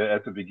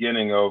at the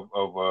beginning of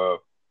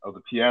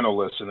The Piano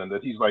Lesson, and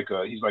that he's like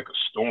a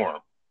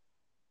storm?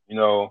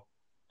 Do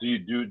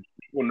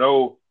people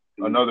know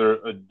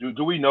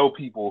do we know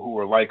people who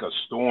are like a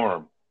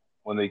storm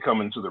when they come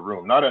into the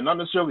room? Not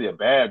necessarily a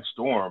bad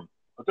storm,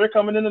 but they're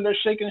coming in and they're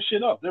shaking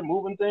shit up. They're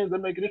moving things.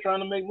 They're trying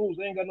to make moves.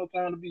 They ain't got no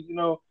time to be,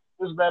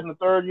 this, that, and the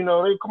third.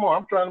 Hey, come on,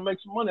 I'm trying to make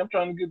some money. I'm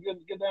trying to get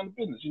down to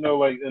business.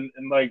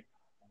 Like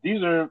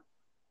these are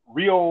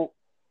real.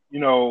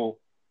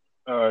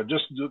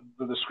 Just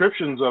the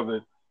descriptions of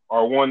it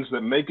are ones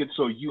that make it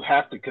so you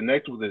have to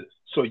connect with it.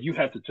 So you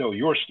have to tell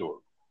your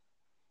story.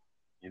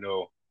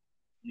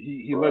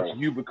 He lets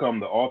you become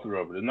the author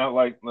of it. It's not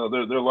like, no,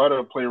 there are a lot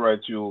of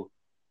playwrights who,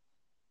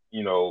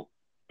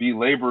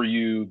 belabor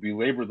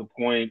the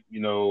point,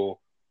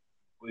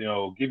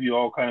 give you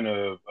all kind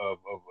of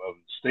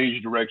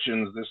stage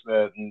directions, this,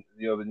 that, and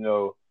the other,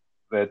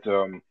 that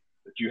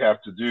you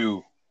have to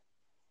do.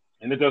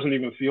 And it doesn't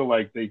even feel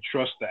like they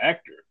trust the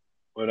actor.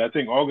 But I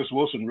think August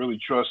Wilson really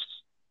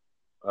trusts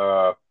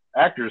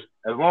actors,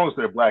 as long as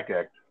they're Black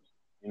actors.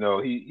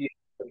 He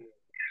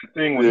the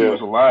thing when he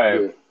was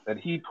alive, that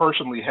he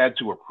personally had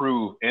to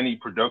approve any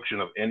production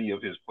of any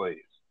of his plays.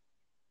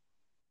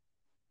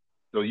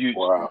 So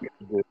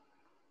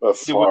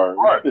that's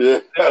smart.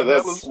 Yeah,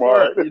 that's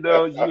smart. You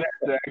have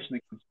to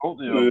actually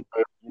consult him.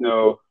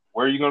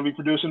 Where are you going to be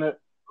producing it?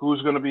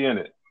 Who's going to be in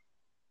it?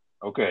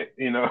 Okay,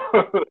 And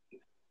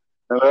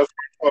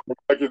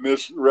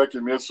that's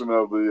recognition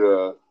of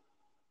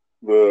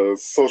the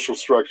social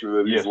structure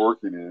that he's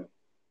working in.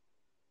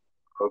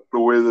 The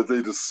way that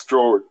they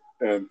distort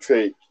and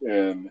take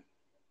and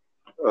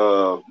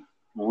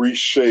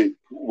reshape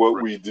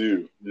what we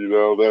do.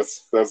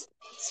 That's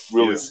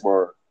really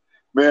smart.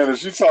 Man,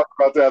 as you talk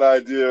about that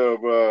idea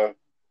of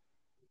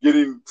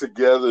getting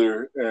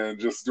together and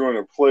just doing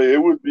a play,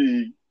 it would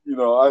be,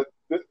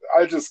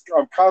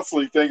 I'm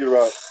constantly thinking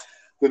about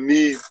the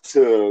need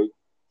to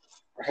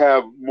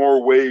have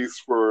more ways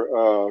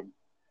for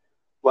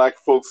Black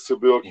folks to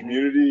build Mm-hmm.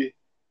 community.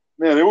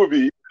 Man, it would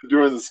be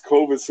during this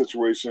COVID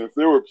situation if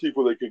there were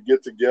people that could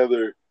get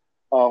together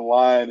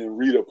online and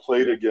read a play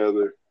Yeah.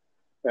 together,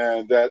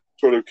 and that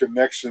sort of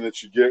connection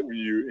that you get when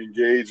you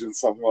engage in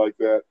something like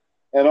that.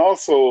 And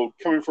also,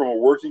 coming from a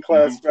working Mm-hmm.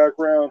 class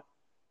background,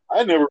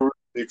 I never really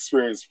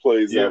experienced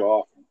plays that Yeah.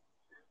 often.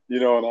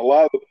 And a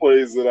lot of the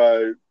plays that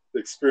I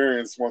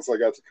experienced once I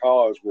got to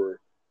college were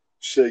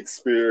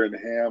Shakespeare and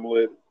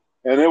Hamlet.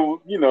 And it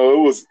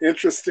was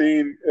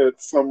interesting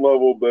at some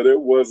level, but it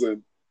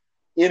wasn't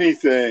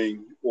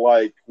anything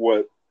like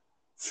what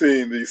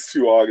seeing these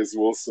two August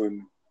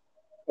Wilson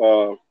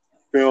uh,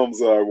 films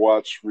that I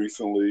watched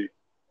recently,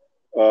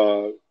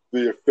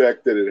 the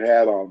effect that it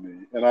had on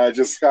me. And I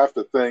just have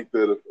to think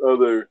that if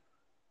other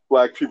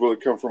Black people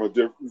that come from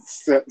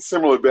a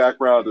similar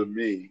background to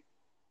me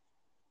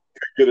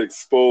get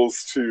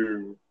exposed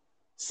to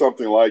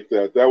something like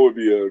that, that would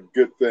be a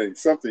good thing,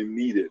 something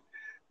needed.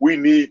 We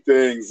need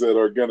things that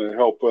are going to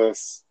help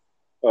us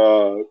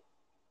uh,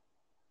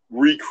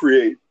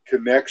 recreate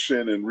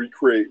connection and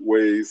recreate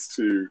ways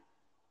to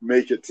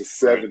make it to Right.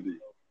 70,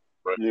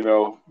 Right.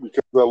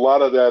 because a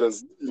lot of that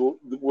is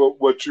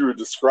what you were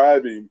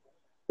describing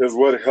is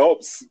what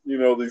helps,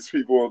 these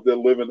people that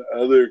live in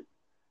other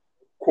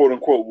quote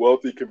unquote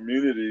wealthy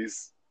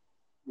communities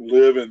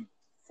live and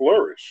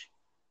flourish.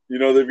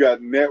 They've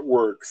got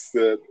networks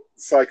that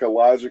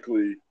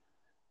psychologically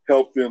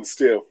help them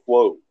stay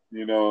afloat,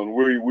 and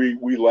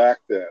we lack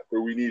that,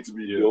 but we need to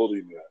be Yeah.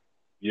 building that.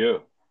 Yeah.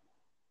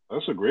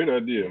 That's a great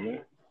idea,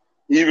 man.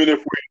 Even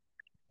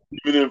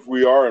if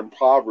we are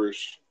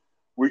impoverished,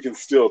 we can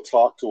still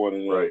talk to one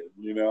another,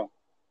 Right.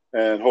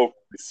 and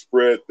hopefully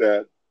spread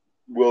that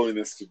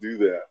willingness to do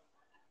that,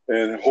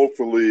 and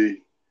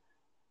hopefully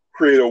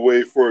create a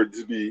way for it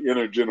to be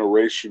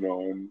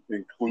intergenerational and Mm-hmm.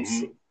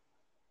 inclusive.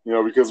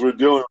 Because we're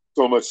dealing with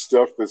so much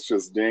stuff that's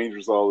just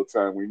dangerous all the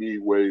time. We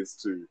need ways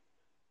to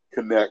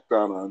connect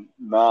on a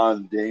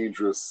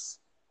non-dangerous,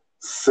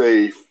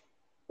 safe,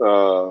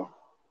 uh,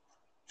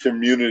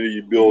 community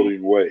Mm-hmm.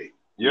 building way.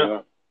 You Yeah.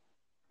 know?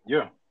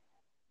 Yeah.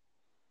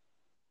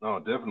 No,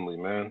 definitely,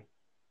 man.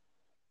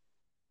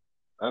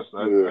 That's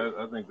Yeah.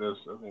 I think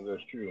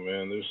that's true,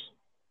 man. There's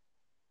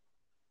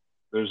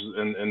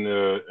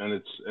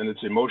and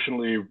it's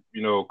emotionally,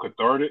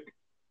 cathartic,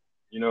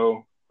 you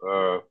know,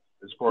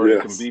 it can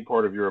Yes. be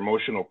part of your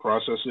emotional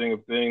processing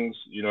of things,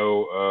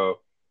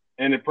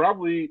 and it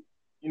probably,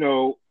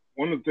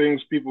 one of the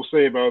things people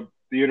say about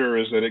theater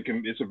is that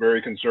it's a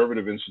very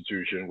conservative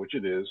institution, which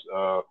it is,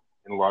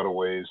 in a lot of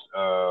ways.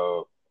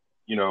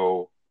 You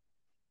know,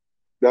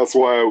 That's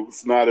why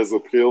it's not as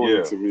appealing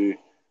yeah, to me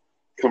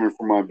coming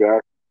from my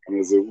background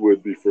as it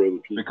would be for other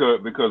people.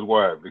 because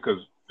why? Because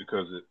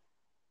it,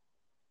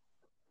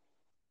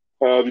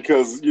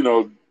 Because,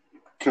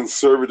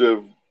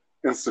 conservative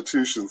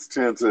institutions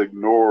tend to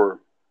ignore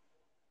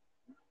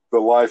the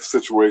life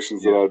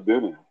situations that yeah, I've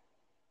been in.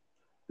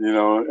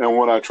 And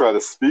when I try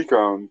to speak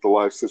on the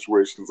life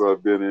situations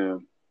I've been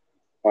in,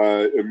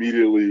 I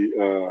immediately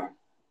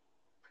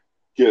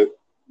get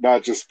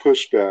not just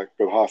pushback,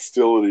 but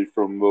hostility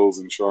from those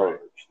in right, charge.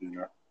 You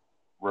know,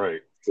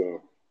 right,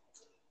 so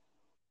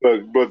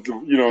but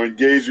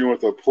engaging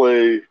with a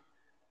play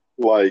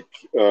like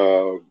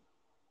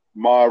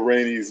Ma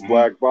Rainey's mm-hmm,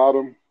 Black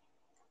Bottom,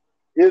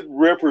 it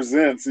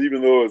represents,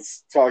 even though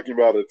it's talking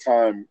about a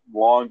time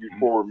long mm-hmm,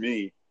 before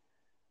me,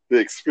 the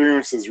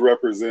experiences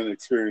represent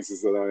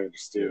experiences that I yeah,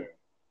 understand.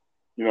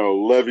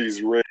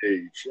 Levy's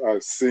rage.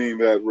 I've seen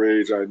that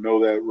rage. I know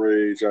that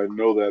rage. I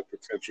know that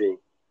potential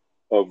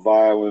of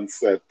violence,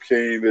 that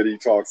pain that he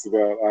talks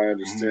about. I mm-hmm,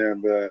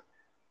 understand that.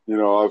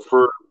 I've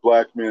heard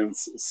Black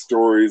men's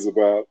stories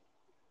about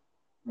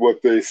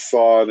what they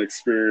saw and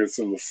experienced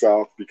in the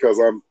South because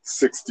I'm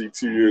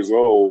 62 mm-hmm, years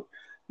old.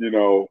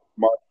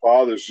 My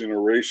father's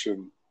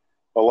generation,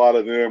 a lot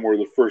of them were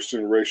the first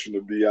generation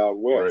to be out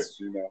right,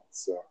 west,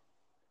 So,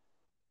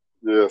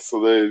 yeah,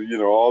 so they,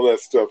 all that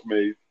stuff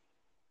made,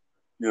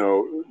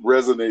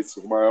 resonates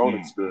with my own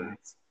mm-hmm.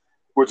 experience,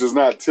 which is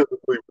not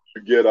typically what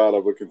you get out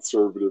of a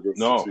conservative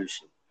No,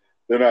 institution.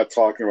 They're not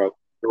talking about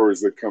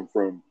stories that come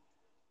from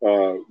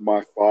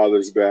my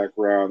father's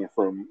background and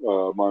from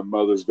my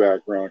mother's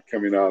background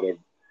coming out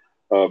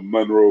of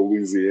Monroe,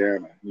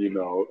 Louisiana.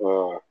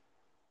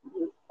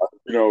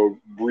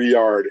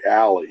 Briard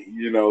Alley.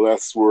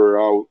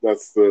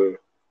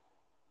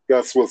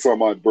 That's what's on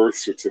my birth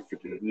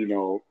certificate.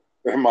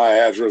 And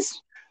my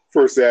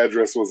first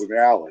address was an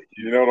alley.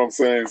 You know what I'm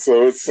saying?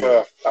 So it's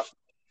yeah,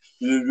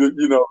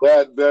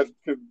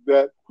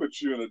 that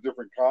puts you in a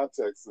different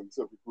context than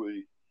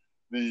typically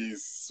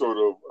these sort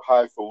of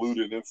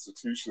highfalutin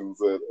institutions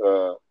that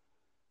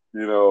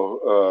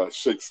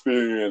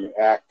Shakespearean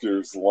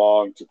actors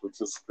long to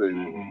participate in.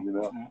 mm-hmm,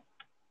 mm-hmm,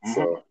 mm-hmm.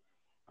 So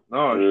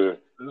No, yeah,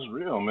 it's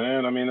real,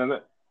 man. I mean,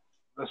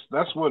 the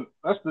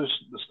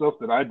stuff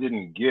that I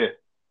didn't get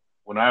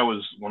when I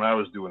was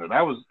doing it.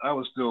 I was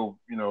still,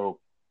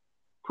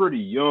 pretty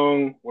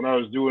young when I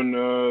was doing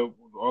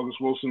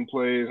August Wilson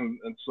plays and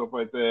stuff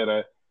like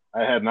that.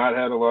 I had not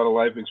had a lot of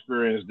life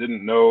experience. You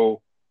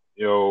know,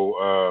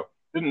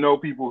 didn't know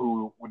people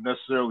who would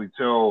necessarily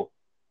tell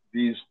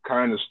these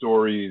kind of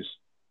stories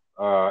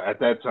at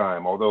that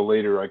time. Although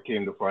later I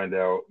came to find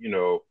out,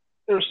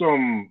 there's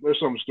some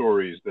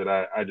stories that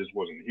I just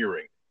wasn't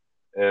hearing,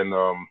 and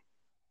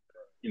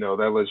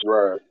that lets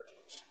Right.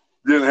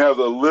 Didn't have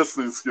the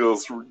listening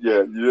skills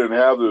yet. You didn't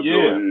have the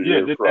ability to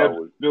hear, didn't have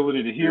probably. the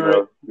ability to hear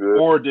it,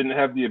 or didn't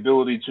have the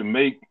ability to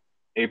make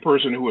a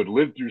person who had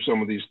lived through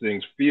some of these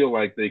things feel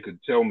like they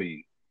could tell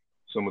me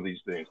some of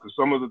these things, because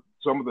some of the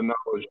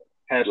knowledge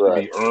has to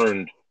be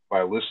earned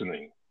by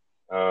listening,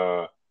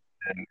 and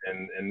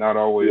not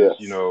always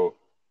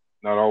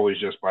not always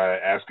just by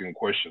asking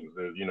questions.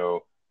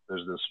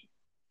 There's this.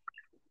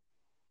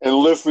 And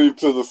listening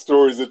to the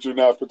stories that you're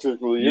not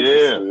particularly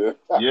interested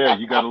in.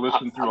 You got to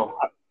listen through.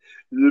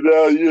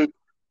 You're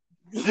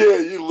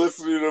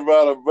listening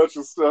about a bunch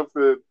of stuff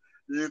that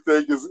you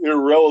think is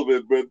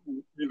irrelevant, but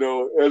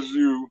as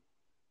you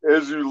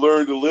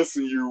learn to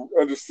listen, you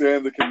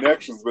understand the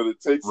connections, but it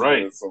takes a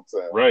minute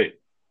sometimes. Right.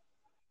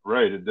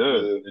 It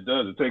does. Yeah. It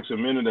does. It takes a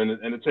minute,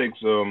 and it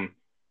takes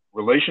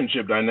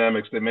relationship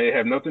dynamics that may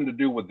have nothing to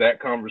do with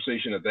that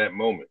conversation at that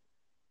moment.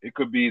 It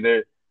could be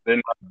that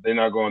they're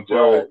not going to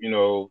tell,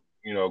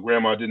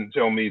 grandma didn't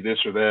tell me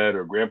this or that,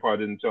 or grandpa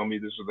didn't tell me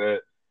this or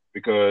that,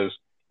 because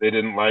they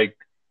didn't like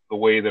the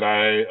way that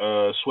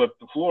I swept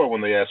the floor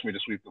when they asked me to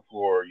sweep the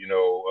floor, a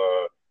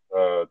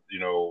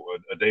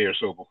day or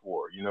so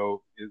before.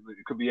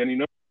 It could be any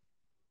number.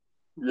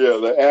 Yeah,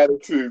 the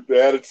attitude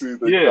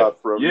they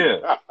got from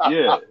you.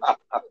 Yeah.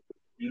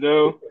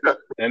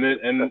 And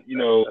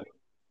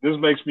this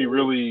makes me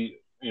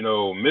really,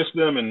 miss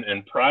them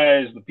and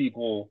prize the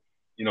people,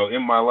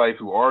 in my life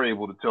who are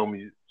able to tell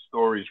me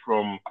stories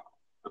from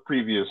the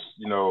previous,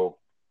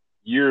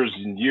 years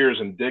and years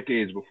and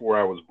decades before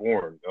I was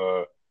born.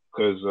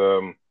 Because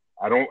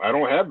I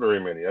don't have very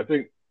many. I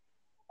think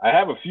I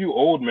have a few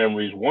old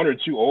memories, one or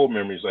two old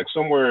memories, like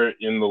somewhere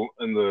in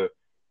the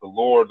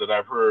lore that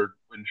I've heard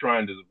when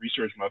trying to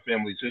research my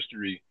family's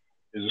history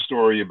is a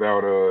story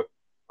about a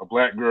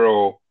black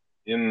girl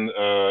in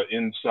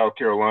South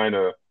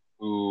Carolina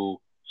who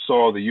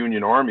saw the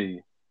Union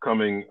Army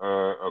coming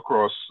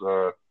across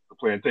the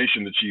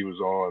plantation that she was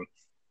on,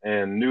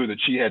 and knew that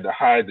she had to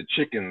hide the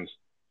chickens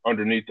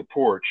underneath the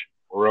porch,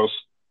 or else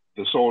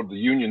the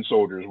Union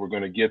soldiers were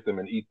going to get them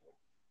and eat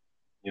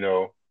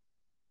them.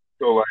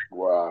 So like,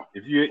 wow.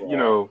 If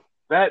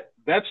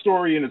that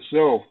story in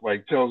itself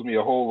like tells me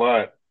a whole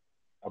lot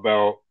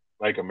about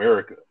like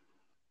America,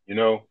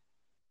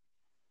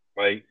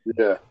 like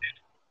because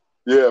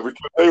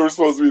they were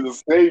supposed to be the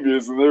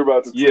saviors and they're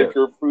about to take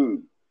her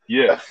food.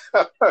 Yes.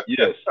 I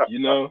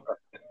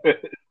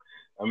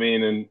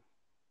mean, and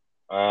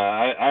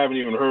I haven't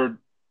even heard,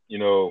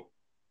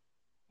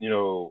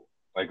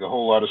 like a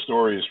whole lot of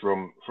stories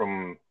from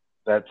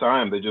that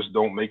time. They just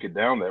don't make it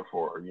down that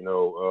far, and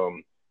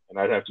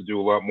I'd have to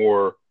do a lot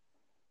more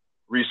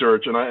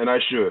research, and I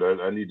should.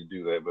 I need to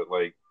do that,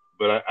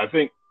 but I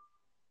think,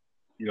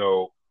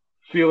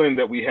 feeling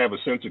that we have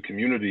a sense of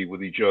community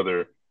with each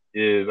other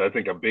is, I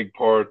think, a big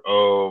part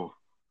of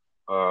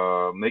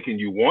making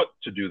you want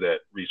to do that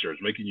research,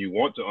 making you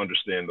want to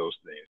understand those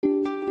things.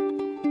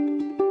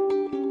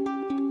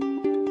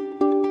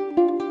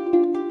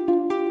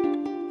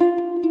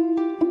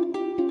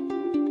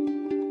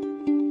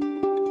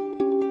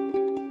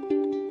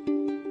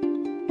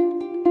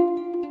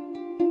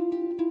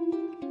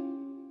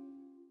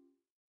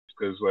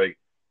 Because like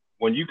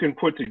when you can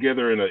put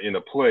together in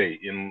a play,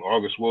 in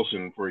August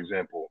Wilson, for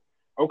example,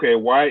 okay,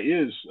 why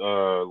is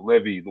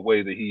Levee the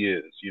way that he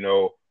is?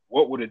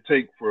 What would it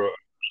take for a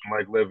person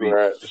like Levee,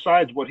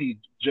 besides what he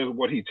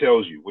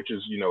tells you, which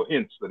is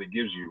hints that it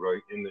gives you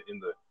right in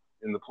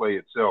the play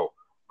itself.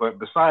 But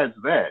besides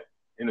that,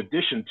 in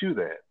addition to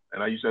that,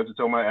 and I used to have to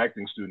tell my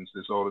acting students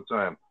this all the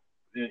time,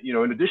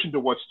 in addition to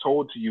what's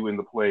told to you in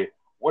the play,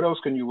 what else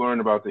can you learn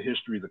about the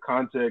history, the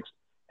context,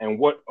 and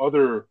what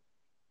other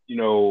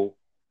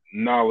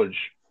knowledge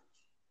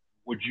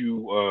would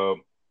you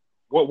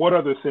what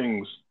other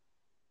things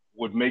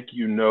would make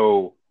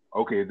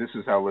okay, this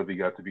is how Levee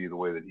got to be the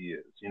way that he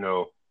is,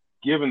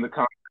 given the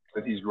context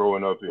that he's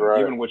growing up in,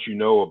 given what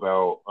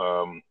about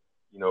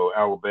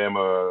Alabama,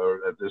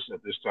 or at this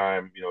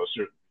time,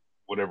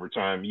 whatever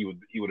time he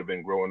would have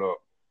been growing up,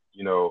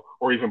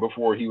 or even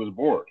before he was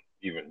born,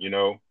 even,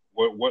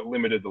 what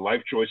limited the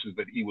life choices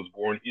that he was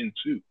born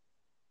into,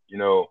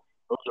 those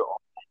are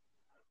all.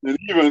 And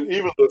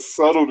even the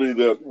subtlety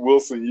that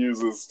Wilson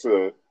uses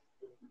to,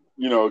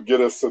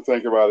 get us to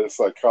think about his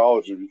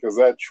psychology, because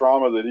that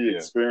trauma that he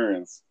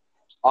experienced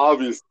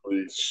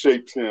obviously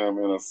shaped him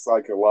in a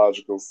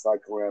psychological,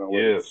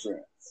 psychoanalytic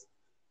sense.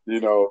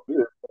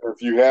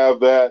 If you have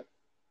that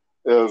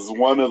as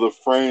one of the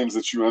frames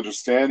that you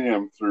understand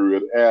him through,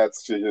 it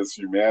adds to his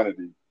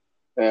humanity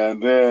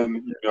And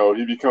then,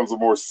 he becomes a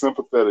more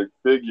sympathetic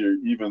figure,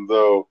 even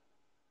though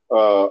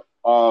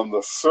on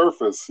the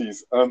surface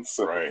he's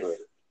unsympathetic.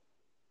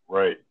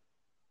 Right.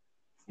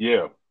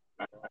 Yeah.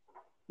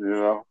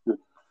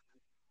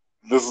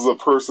 This is a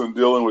person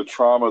dealing with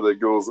trauma that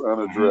goes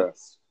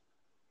unaddressed.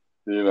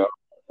 And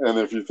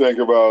if you think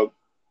about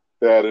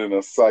that in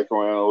a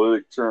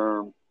psychoanalytic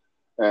term,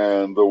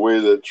 and the way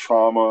that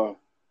trauma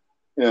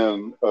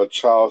in a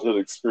childhood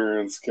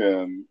experience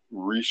can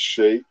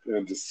reshape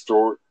and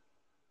distort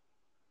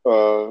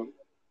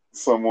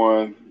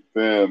someone,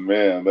 then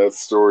man, that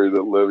story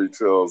that Levy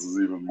tells is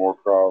even more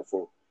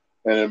powerful,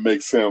 and it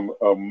makes him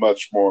a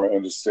much more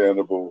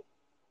understandable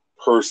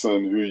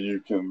person who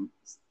you can,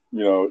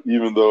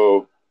 even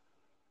though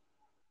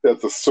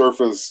at the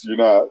surface you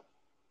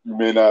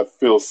may not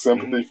feel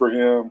sympathy for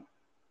him.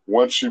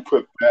 Once you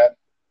put that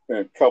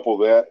and couple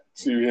that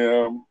to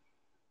him,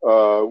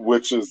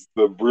 which is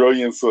the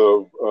brilliance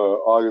of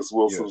August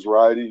Wilson's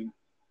writing,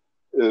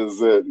 is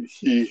that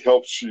he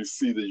helps you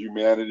see the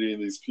humanity in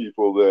these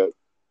people that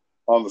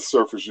on the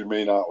surface you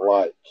may not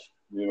like.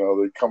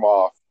 They come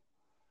off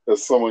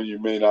as someone you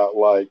may not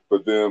like,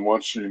 but then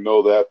once you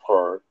know that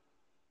part,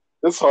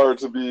 it's hard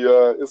to be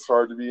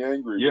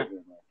angry with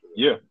him.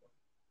 Yeah.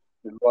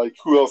 And like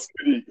who else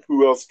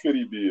could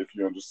he be, if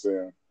you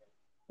understand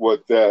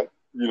what that,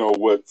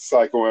 what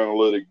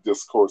psychoanalytic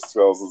discourse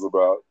tells us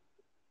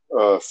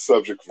about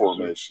subject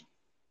formation.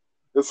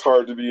 It's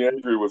hard to be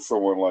angry with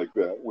someone like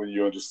that when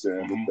you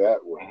understand it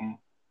that way.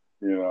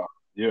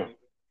 Yeah.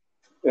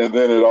 And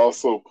then it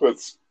also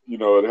puts,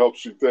 it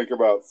helps you think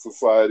about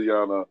society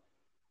on a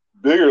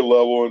bigger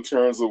level in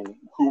terms of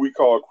who we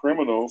call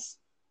criminals.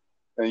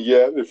 And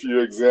yet, if you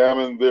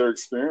examine their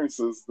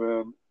experiences,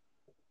 then,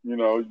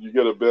 you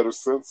get a better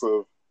sense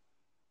of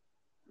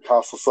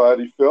how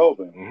society failed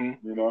them,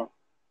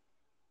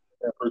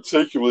 and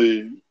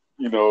particularly,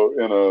 in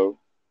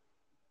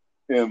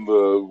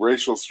the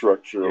racial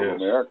structure of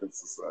American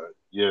society.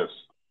 Yes,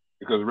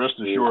 because rest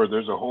assured,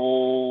 there's a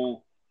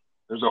whole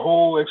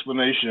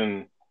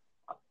explanation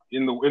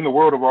in the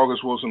world of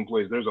August Wilson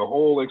plays. There's a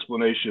whole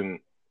explanation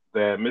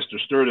that Mr.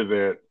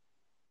 Sturdivant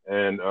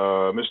and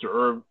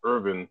Mr.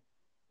 Irvin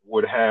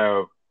would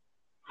have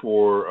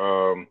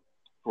for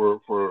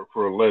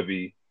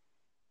Levy.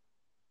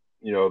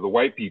 The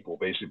white people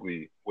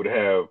basically would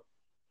have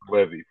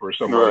Levy for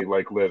somebody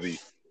like Levy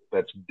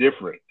that's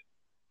different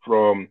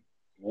from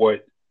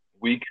what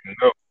we can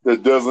know.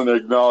 That doesn't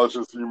acknowledge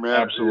his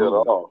humanity at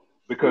all.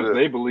 Because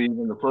they believe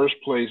in the first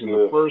place, in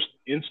the first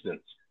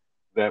instance,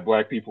 that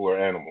black people are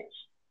animals.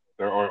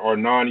 There are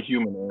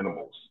non-human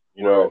animals.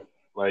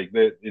 Like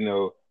that, they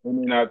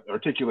may not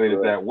articulate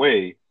it that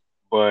way,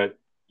 but,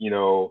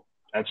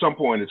 at some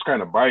point it's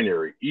kind of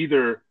binary.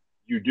 Either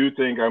you do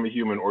think I'm a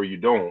human or you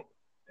don't,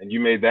 and you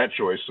made that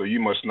choice, so you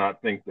must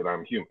not think that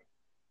I'm human.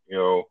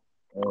 So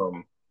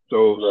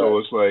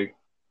it's like,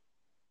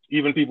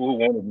 even people who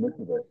won't admit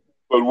to that.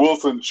 But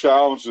Wilson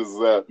challenges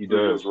that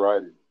through his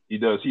writing. He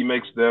does. He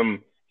makes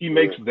them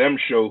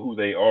show who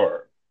they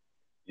are,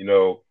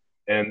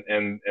 and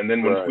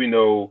then once we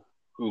know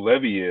who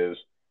Levy is,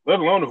 let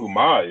alone who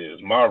Ma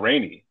is, Ma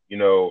Rainey,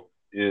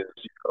 is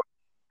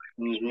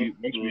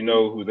once we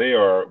know who they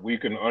are, we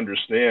can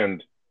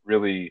understand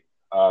really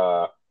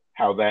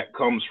how that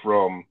comes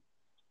from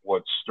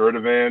what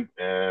Sturdivant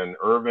and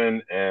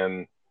Irvin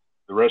and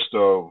the rest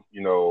of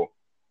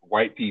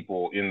white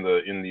people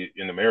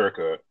in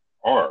America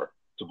are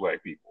to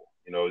black people.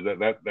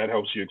 That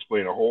helps you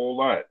explain a whole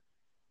lot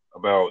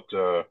about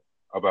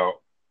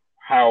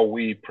how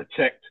we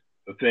protect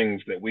the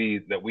things that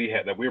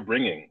we're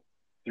bringing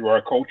through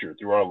our culture,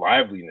 through our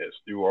liveliness,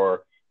 through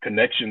our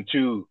connection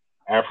to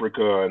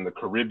Africa and the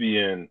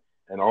Caribbean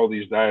and all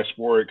these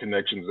diasporic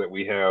connections that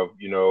we have,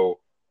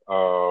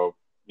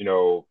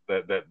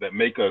 that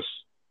make us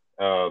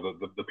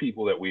the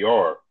people that we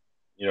are.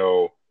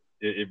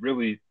 It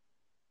really,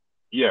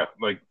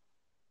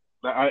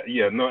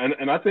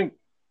 and I think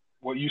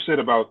what you said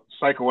about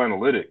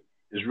psychoanalytic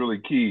is really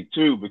key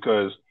too,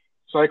 because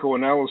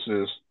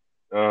psychoanalysis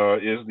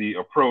is the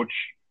approach,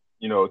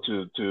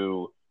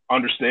 to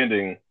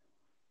understanding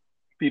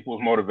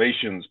people's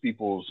motivations,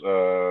 people's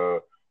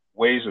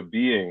ways of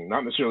being,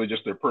 not necessarily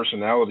just their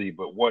personality,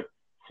 but what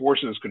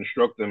forces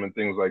construct them and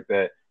things like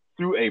that,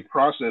 through a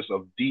process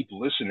of deep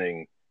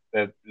listening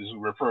that is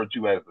referred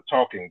to as the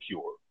talking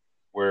cure,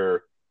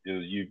 where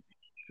you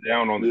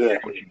down on the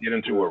couch, you get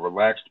into a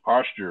relaxed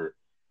posture,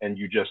 and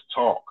you just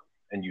talk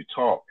and you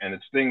talk, and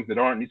it's things that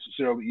aren't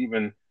necessarily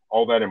even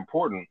all that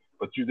important,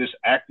 but through this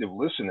active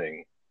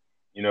listening,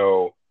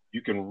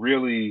 you can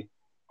really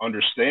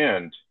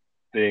understand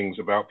things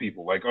about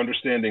people, like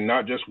understanding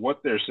not just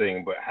what they're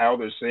saying, but how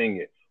they're saying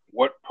it,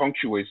 what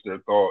punctuates their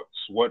thoughts,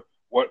 what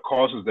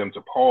causes them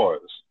to pause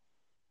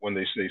when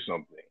they say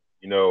something,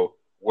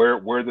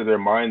 where do their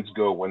minds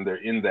go when they're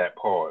in that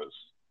pause,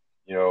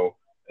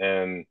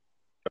 and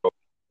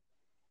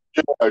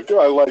I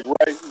like,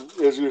 right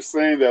as you're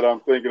saying that,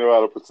 I'm thinking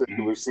about a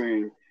particular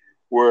scene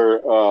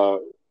where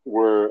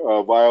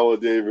Viola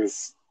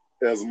Davis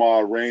as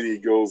Ma Rainey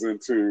goes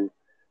into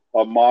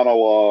a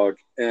monologue,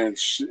 and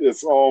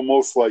it's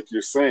almost like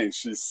you're saying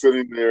she's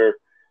sitting there,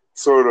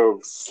 sort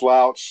of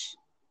slouched,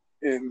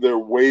 and they're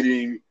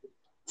waiting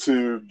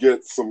to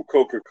get some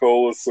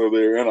Coca-Cola, so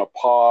they're in a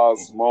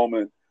pause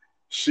moment.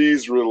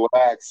 She's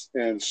relaxed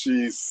and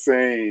she's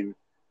saying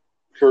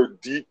her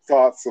deep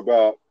thoughts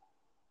about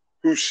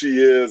who she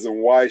is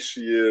and why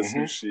she is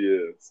who she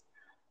is.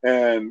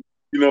 And,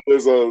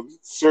 there's a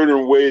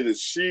certain way that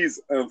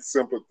she's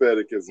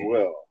unsympathetic as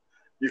well.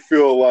 You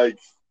feel like,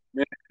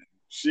 man,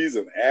 she's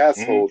an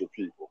asshole to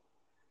people.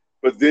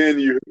 But then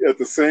you, at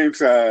the same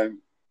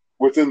time,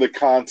 within the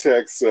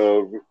context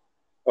of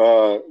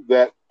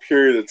that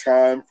period of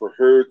time, for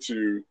her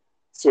to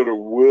sort of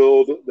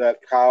wield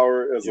that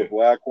power as a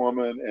Black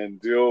woman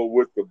and deal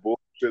with the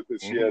bullshit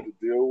that she had to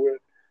deal with,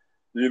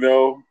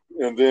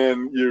 and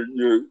then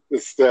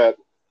it's that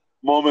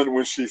moment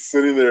when she's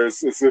sitting there,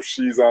 it's as if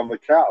she's on the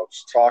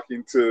couch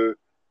talking to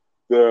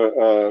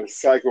the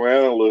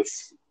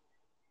psychoanalyst,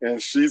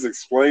 and she's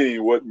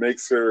explaining what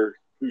makes her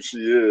who she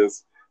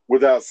is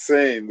without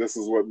saying this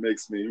is what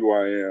makes me who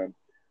I am,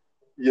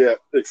 yet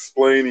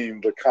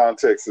explaining the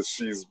context that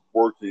she's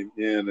working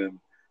in and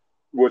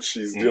what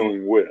she's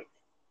dealing with.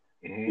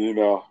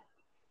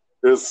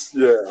 It's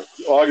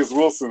August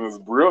Wilson is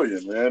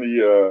brilliant, man.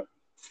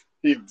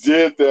 He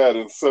did that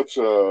in such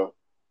a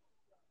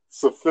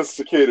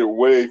sophisticated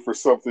way for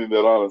something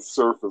that on its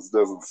surface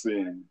doesn't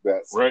seem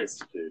that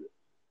sophisticated.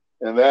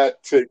 And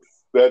that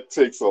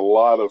takes a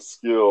lot of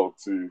skill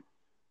to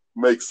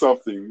make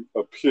something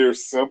appear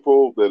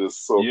simple that is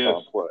so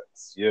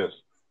complex. Yes.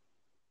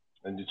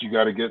 And that you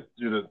got to get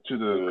to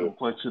the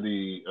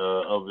complexity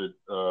of it,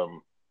 or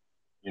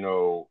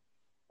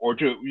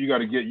you got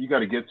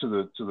to get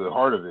to the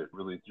heart of it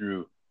really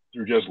through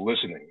just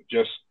listening,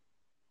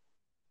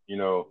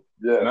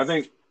 And I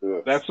think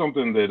that's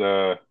something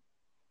that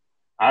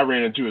I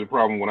ran into as a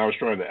problem when I was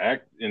trying to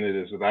act in it,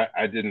 is that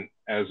I didn't,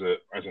 as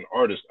an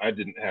artist, I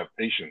didn't have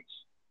patience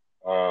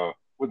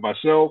with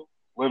myself,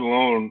 let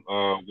alone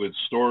with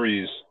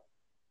stories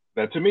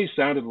that to me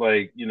sounded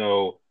like,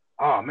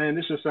 oh man,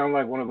 this just sounds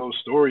like one of those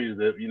stories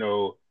that,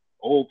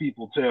 old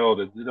people tell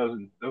that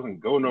it doesn't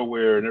go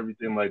nowhere and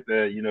everything like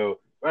that.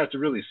 I have to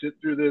really sit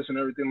through this and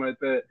everything like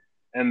that.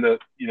 And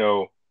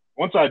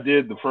once I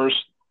did the first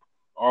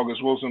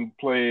August Wilson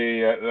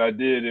play that I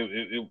did,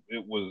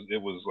 it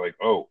was like,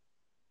 oh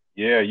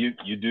yeah, you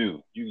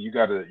do. You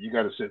gotta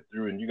sit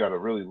through and you gotta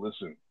really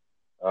listen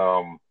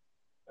to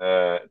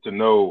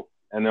know.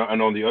 And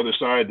on the other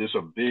side, there's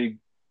a big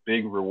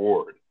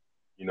reward,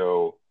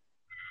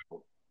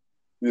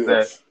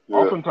 that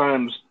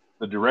oftentimes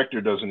the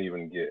director doesn't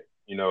even get,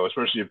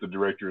 especially if the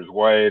director is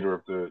white, or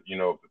if the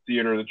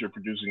theater that you're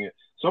producing it.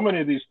 So many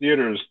of these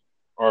theaters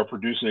are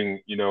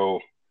producing,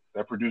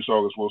 that produce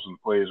August Wilson's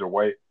plays are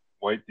white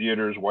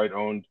theaters, white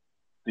owned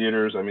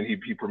theaters. I mean,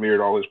 he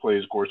premiered all his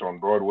plays, of course, on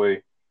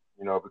Broadway,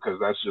 because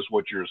that's just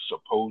what you're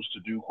supposed to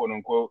do, quote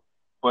unquote.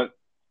 But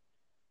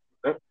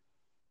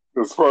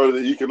it's part of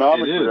the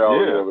economic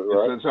reality of it,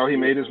 right? That's how he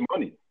made his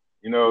money.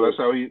 That's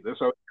how he made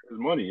his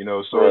money.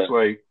 So it's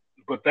like,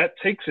 but that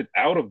takes it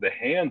out of the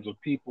hands of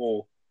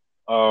people.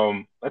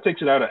 That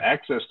takes it out of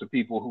access to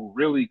people who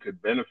really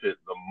could benefit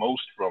the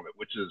most from it,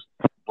 which is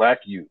Black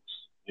youths.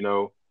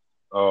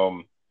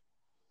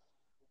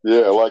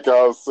 Like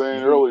I was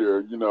saying earlier,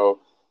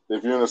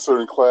 if you're in a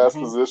certain class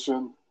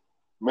position,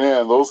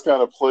 man, those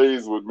kind of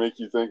plays would make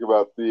you think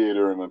about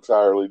theater in an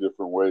entirely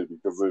different way,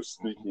 because they're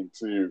speaking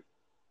to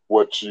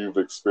what you've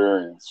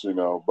experienced.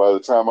 By the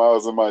time I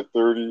was in my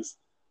 30s,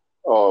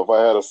 if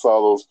I had saw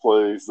those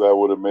plays, that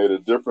would have made a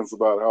difference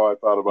about how I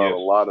thought about a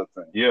lot of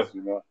things. Yeah.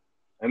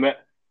 And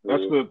that's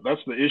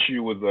the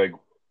issue with like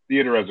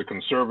theater as a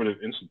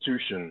conservative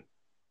institution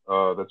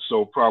that's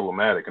so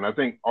problematic. And I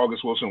think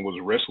August Wilson was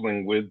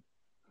wrestling with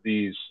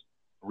these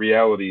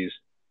realities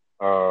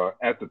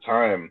at the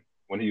time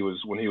when he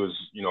was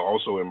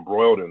also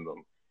embroiled in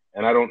them.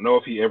 And I don't know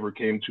if he ever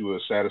came to a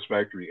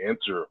satisfactory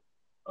answer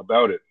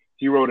about it.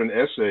 He wrote an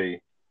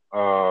essay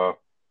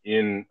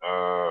in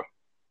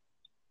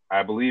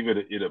I believe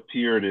it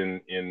appeared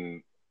in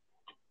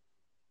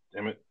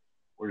damn it,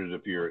 where did it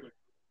appear?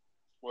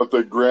 What,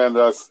 the ground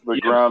I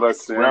stand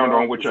ground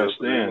on which I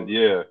stand,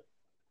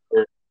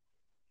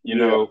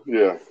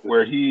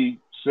 where he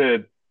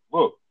said,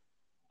 look,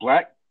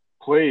 Black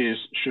plays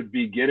should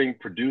be getting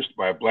produced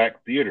by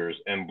Black theaters,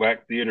 and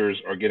Black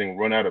theaters are getting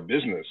run out of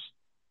business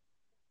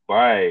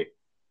by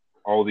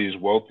all these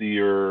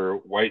wealthier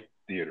white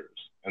theaters,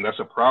 and that's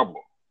a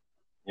problem.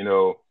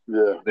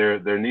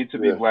 There need to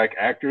be Black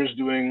actors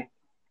doing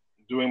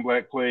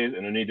Black plays,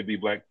 and there need to be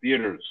Black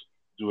theaters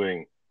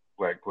doing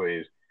Black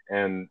plays.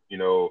 And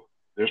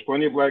there's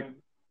plenty of Black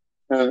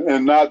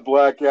and not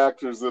Black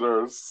actors that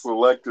are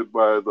selected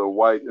by the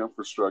white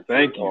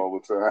infrastructure all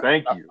the time.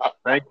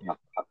 Thank you.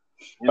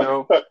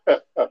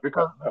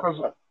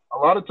 Because a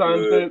lot of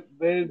times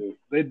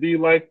they'd be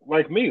like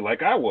me,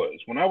 like I was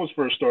when I was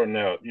first starting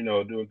out.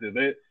 Doing things.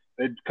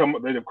 They'd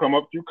have come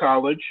up through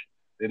college.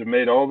 They'd have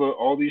made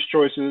all these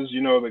choices,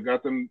 that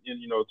got them,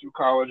 through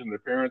college, and their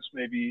parents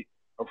maybe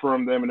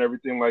affirm them and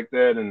everything like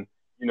that. And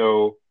you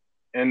know,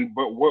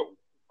 but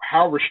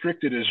how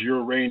restricted is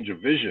your range of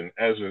vision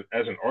as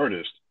an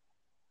artist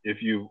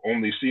if you've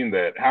only seen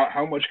that?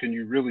 How much can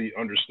you really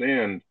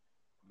understand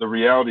the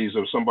realities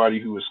of somebody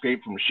who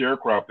escaped from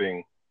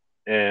sharecropping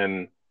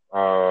and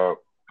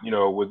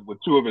with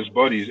two of his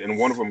buddies, and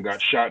one of them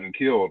got shot and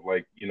killed,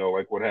 like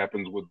like what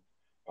happens with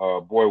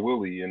Boy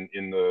Willie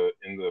in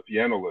the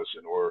piano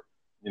lesson, or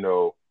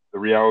the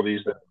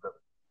realities that.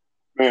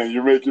 Man,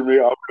 you're making me.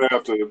 I'm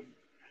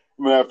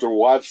gonna have to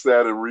watch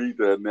that and read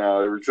that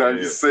now. Every time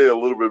you say a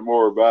little bit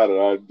more about it,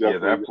 I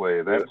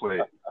definitely that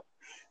play.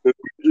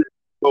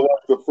 So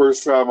like the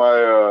first time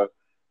I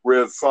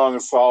read Song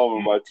of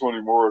Solomon by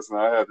Toni Morrison,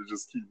 I had to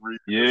just keep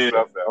reading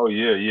stuff out. Oh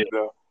yeah.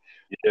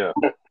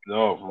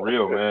 No, for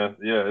real, man.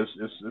 Yeah,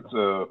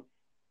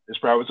 it's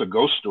probably a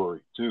ghost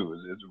story too.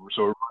 It's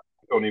so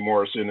Toni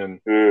Morrison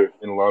and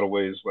in a lot of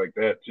ways like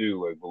that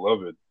too, like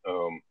Beloved.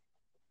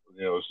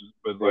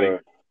 But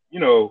like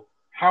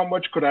how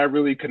much could I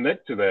really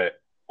connect to that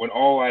when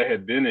all I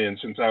had been in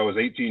since I was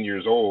 18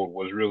 years old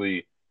was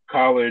really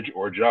college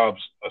or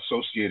jobs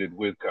associated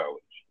with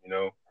college?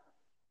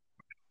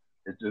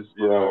 It just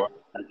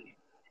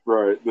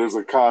right. There's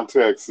a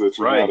context that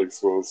you're not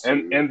exposed to,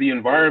 and the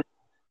environment.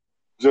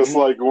 Just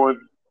like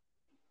when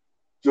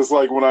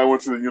I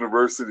went to the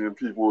university and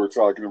people were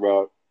talking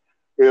about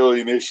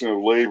alienation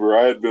of labor,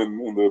 I had been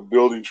in the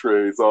building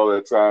trades all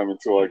that time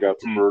until I got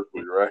to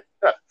Berkeley, right?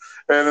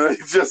 And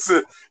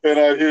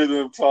I'd hear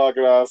them talk,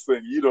 and I was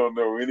thinking, you don't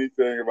know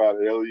anything about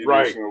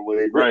alienation of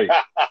labor,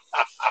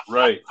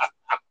 right?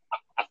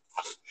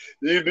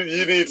 You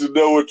need to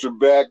know what your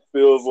back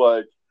feels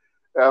like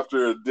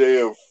after a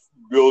day of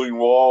building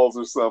walls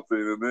or something,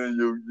 and then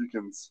you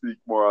can speak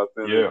more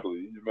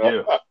authentically.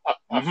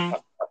 Mm-hmm.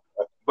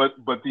 But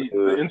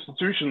the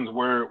institutions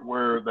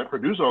where that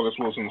produce August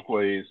Wilson's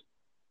plays,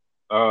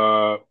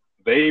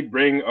 they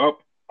bring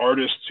up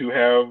artists who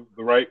have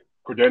the right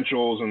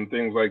credentials and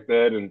things like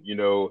that, and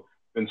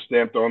been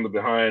stamped on the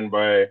behind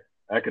by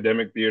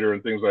academic theater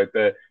and things like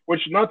that.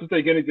 Which, not to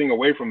take anything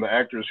away from the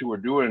actors who are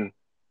doing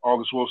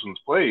August Wilson's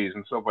plays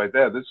and stuff like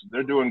that.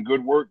 They're doing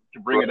good work to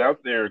bring it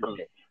out there, because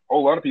a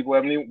whole lot of people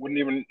wouldn't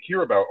even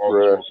hear about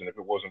August Wilson if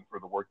it wasn't for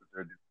the work that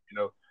they're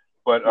doing.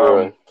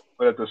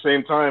 But at the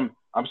same time,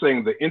 I'm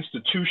saying the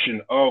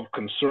institution of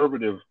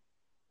conservative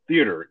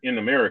theater in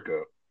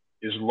America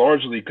is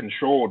largely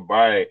controlled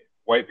by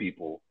white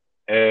people,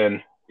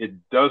 and it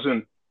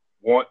doesn't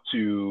want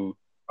to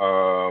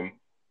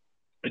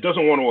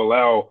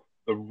allow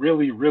the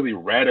really, really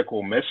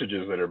radical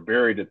messages that are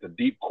buried at the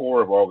deep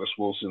core of August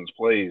Wilson's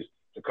plays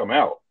to come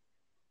out,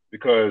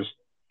 because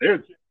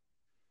they're.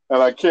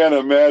 And I can't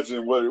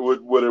imagine what it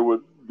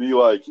would be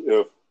like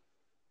if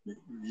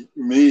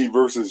me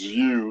versus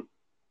you,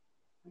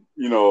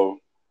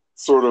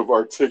 sort of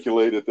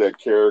articulated that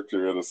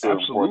character at a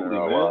certain point in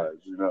our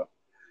lives,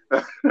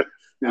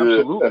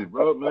 Absolutely,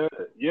 bro, man.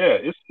 Yeah,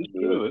 it's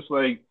true. It's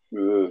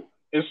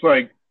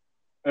like,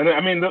 and I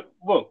mean,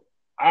 look,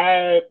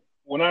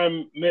 when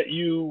I met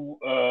you,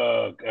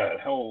 God,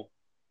 how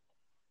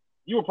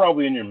you were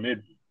probably in your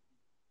mid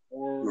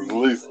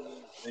 40s,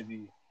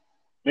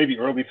 maybe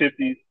early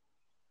 50s.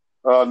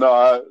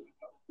 I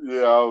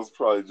was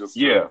probably just 50.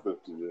 Yeah.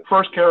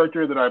 First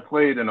character that I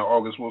played in an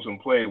August Wilson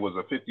play was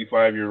a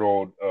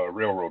 55-year-old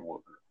railroad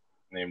worker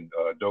named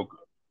Doka.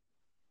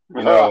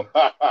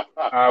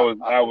 I was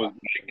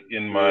like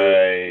in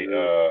my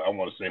I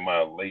want to say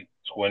my late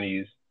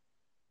 20s.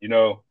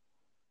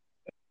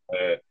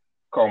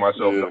 Call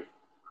myself. Yeah.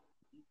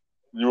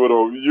 You would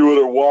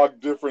have walked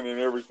different in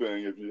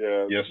everything if you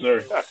had. Yes,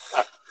 sir.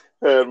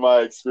 Had my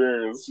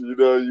experience.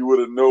 You would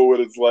have know what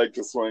it's like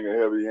to swing a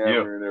heavy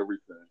hammer and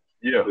everything.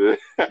 Yeah.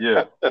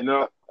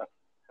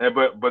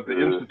 But the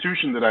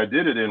institution that I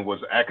did it in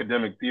was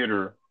academic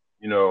theater,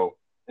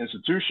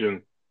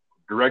 institution,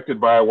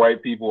 directed by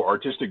white people.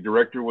 Artistic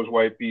director was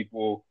white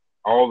people.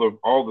 All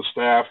the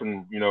staff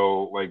and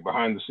like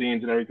behind the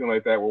scenes and everything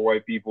like that were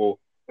white people.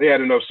 They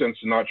had enough sense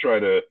to not try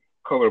to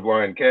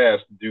colorblind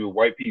cast, do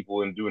white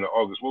people and doing an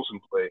August Wilson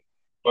play.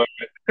 But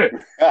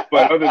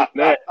other than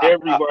that,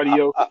 everybody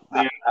else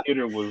in the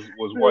theater was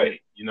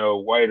white,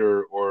 white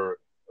or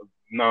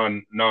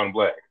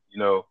non-black,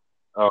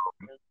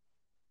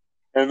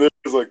 and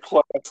there's a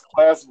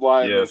class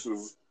blindness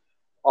is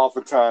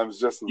oftentimes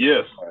just as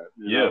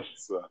bad,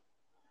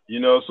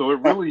 so it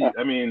really,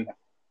 I mean,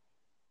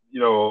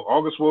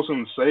 August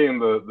Wilson saying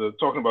the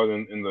talking about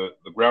in the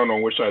ground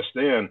on which I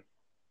stand,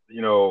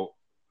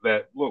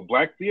 that look,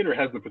 black theater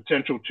has the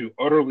potential to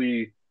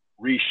utterly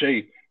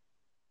reshape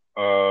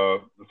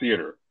the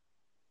theater,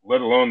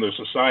 let alone the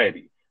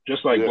society.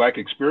 Just like black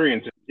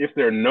experiences, if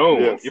they're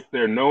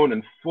known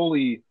and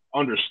fully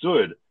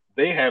understood,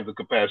 they have the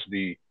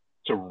capacity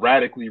to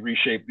radically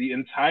reshape the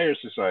entire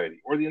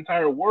society or the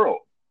entire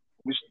world.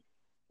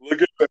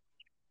 Look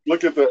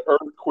at the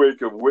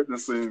earthquake of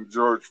witnessing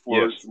George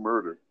Floyd's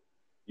murder.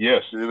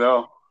 Yes. That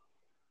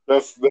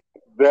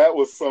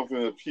was something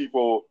that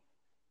people,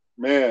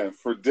 man,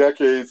 for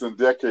decades and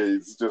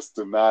decades just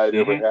denied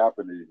ever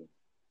happened even.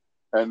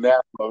 And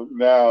now,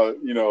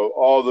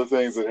 all the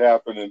things that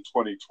happened in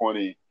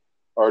 2020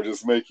 are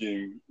just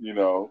making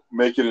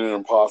it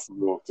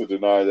impossible to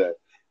deny that,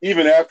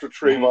 even after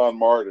Trayvon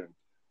Martin.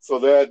 So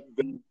that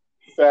the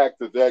fact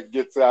that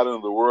gets out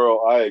into the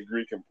world, I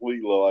agree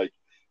completely. Like,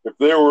 if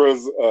there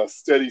was a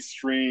steady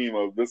stream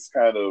of this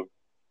kind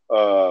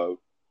of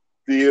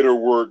theater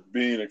work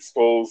being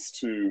exposed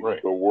to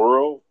the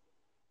world,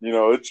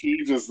 it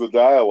changes the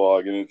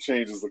dialogue and it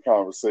changes the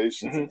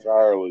conversations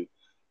entirely.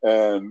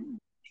 And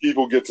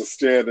people get to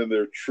stand in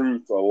their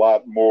truth a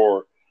lot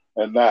more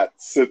and not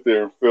sit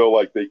there and feel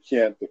like they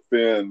can't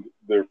defend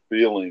their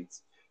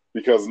feelings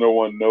because no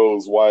one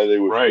knows why they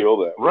would feel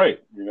that way,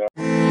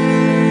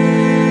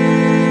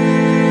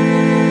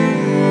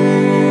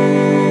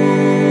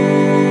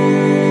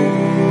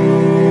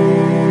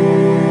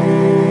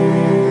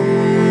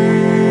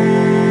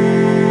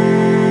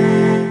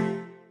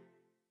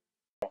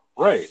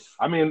 Right.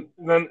 I mean,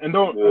 don't I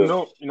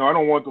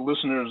don't want the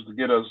listeners to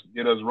get us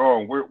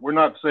wrong. We're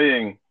not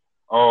saying,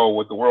 oh,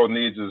 what the world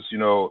needs is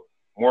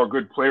more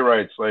good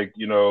playwrights, like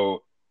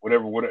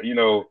whatever.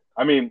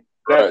 I mean,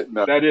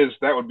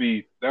 that would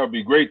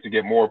be great to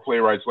get more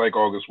playwrights like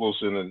August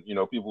Wilson and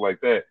people like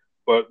that.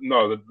 But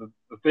no, the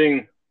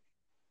thing,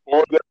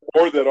 or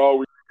that all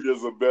we need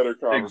is a better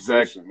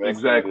conversation.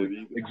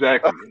 Exactly.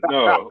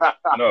 No.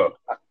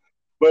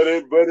 But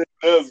it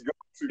does go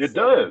to it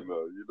does.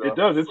 Though, It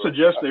does. It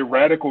suggests a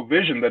radical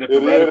vision that if the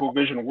radical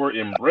vision were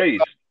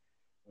embraced,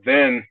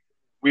 then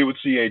we would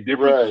see a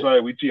different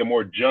society. We'd see a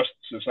more just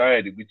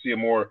society. We'd see a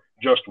more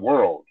just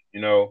world,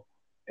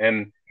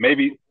 and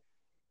maybe.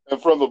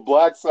 And from the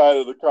Black side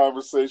of the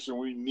conversation,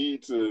 we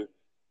need to,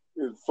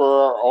 for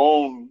our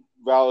own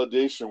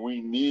validation,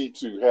 we need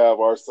to have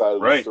our side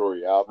of the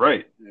story out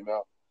there,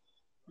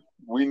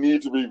 We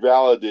need to be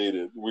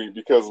validated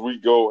because we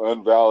go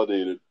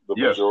unvalidated the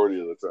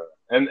majority of the time.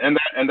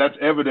 And that's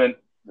evident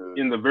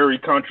in the very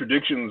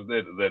contradictions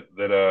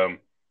that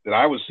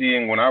I was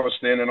seeing when I was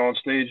standing on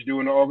stage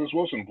doing the August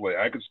Wilson play.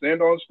 I could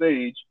stand on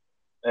stage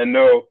and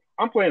know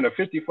I'm playing a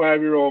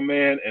 55-year-old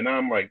man and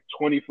I'm like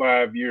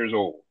 25 years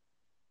old.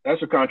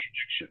 That's a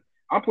contradiction.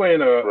 I'm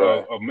playing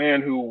a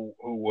man who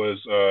was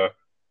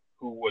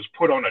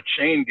put on a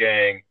chain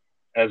gang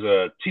as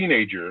a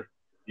teenager,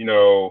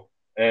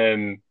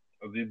 and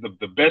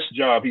the best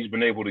job he's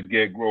been able to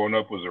get growing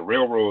up was a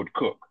railroad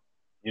cook,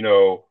 and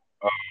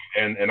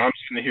I'm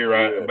sitting here.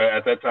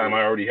 At that time,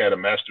 I already had a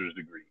master's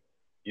degree.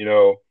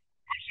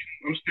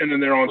 I'm standing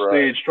there on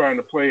stage trying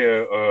to play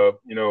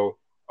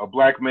a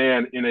black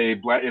man in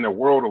a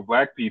world of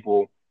black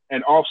people,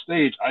 and off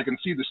stage, I can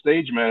see the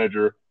stage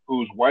manager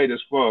who's white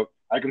as fuck.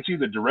 I can see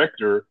the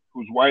director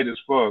who's white as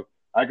fuck.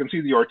 I can see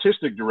the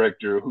artistic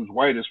director who's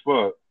white as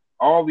fuck.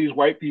 All these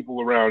white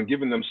people around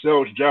giving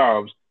themselves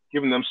jobs,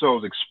 giving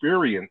themselves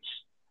experience,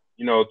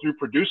 through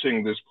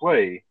producing this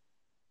play.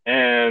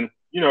 And,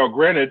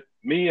 granted,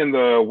 me and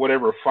the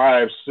whatever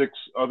 5, 6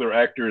 other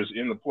actors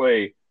in the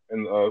play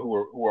and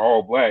who are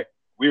all black,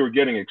 we were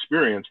getting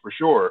experience for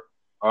sure.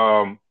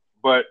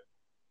 But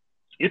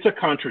it's a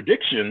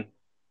contradiction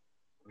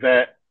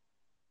that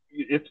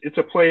it's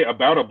a play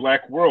about a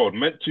black world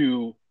meant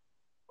to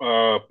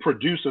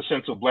produce a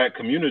sense of black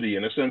community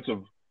and a sense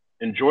of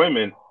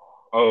enjoyment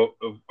of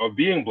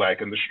being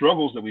black and the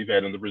struggles that we've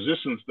had and the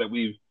resistance that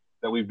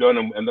we've done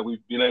and that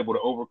we've been able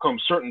to overcome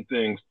certain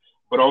things,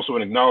 but also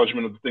an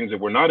acknowledgement of the things that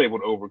we're not able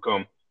to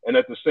overcome. And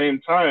at the same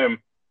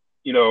time,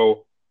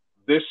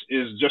 this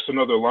is just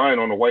another line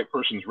on a white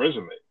person's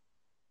resume.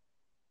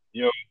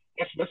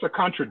 That's a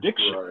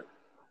contradiction.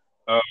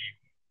 I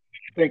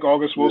think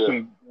August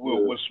Wilson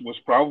was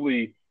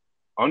probably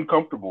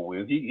uncomfortable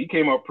with. He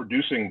came up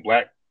producing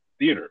black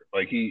theater,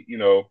 like he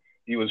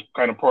was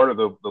kind of part of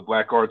the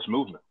black arts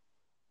movement,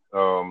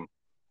 and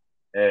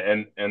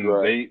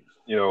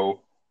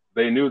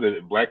they knew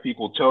that black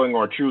people telling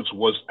our truths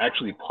was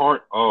actually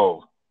part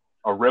of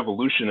a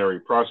revolutionary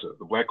process.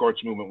 The black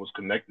arts movement was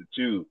connected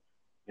to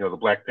the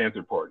Black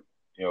Panther Party.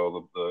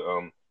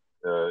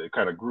 It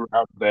kind of grew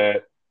out of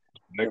that.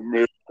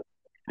 Amir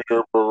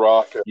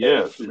Baraka.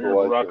 Amir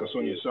Baraka,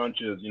 Sonia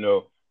Sanchez,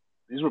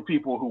 these were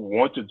people who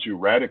wanted to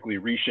radically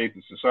reshape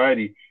the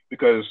society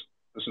because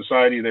the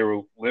society they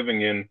were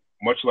living in,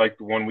 much like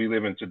the one we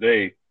live in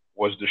today,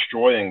 was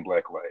destroying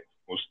black life,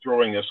 was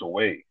throwing us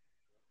away.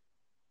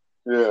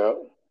 Yeah.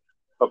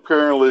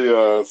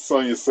 Apparently,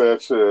 Sonia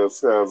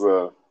Sanchez has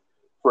a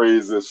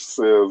phrase that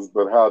says,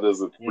 but how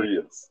does it free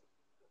us?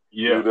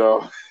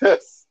 Yeah.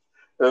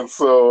 And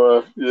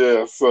so,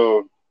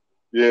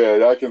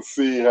 I can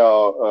see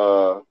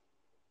how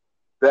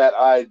that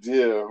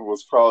idea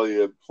was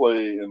probably at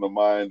play in the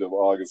mind of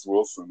August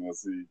Wilson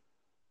as he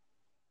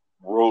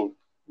wrote,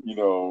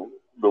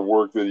 the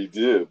work that he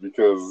did,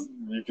 because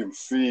you can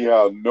see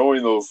how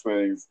knowing those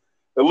things,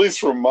 at least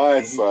from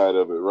my side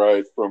of it,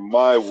 right, from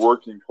my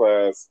working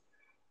class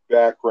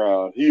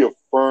background,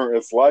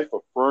 it's life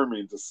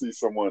affirming to see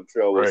someone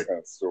tell those kind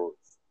of stories.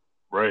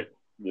 Right.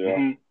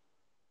 Yeah.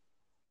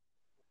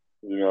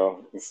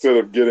 Instead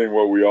of getting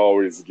what we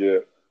always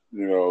get,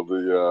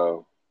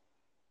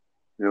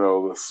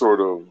 the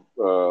sort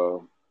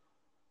of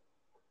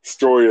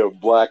story of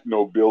black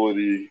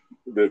nobility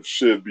that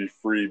should be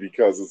free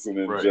because it's an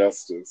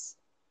injustice.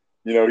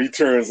 Right. He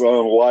turns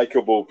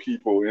unlikable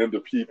people into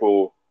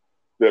people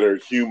that are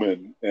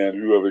human and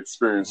who have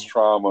experienced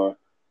trauma,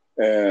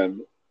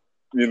 and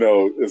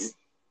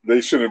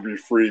they shouldn't be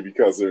free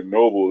because they're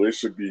noble. They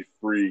should be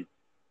free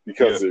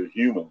because they're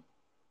human,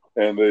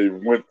 and they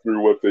went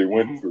through what they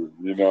went through.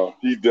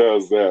 He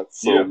does that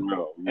so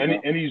well.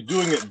 And he's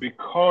doing it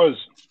because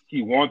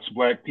he wants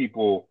black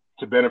people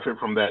to benefit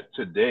from that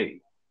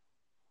today.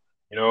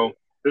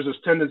 There's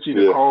this tendency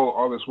to call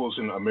August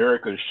Wilson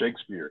America's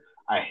Shakespeare.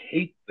 I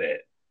hate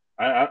that.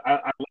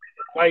 I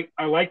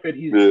like that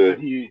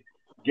he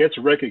gets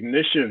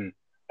recognition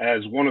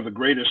as one of the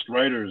greatest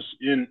writers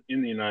in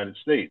the United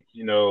States.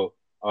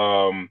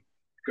 But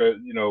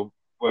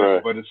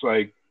it's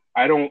like,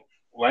 I don't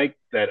like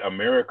that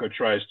America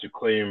tries to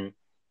claim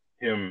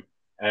him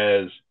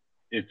as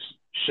it's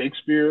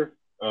Shakespeare,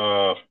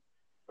 or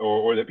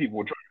that people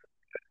would try.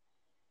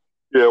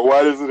 Yeah,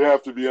 why does it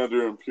have to be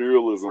under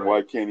imperialism? Right.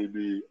 Why can't he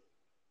be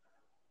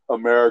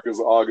America's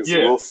August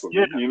Wilson?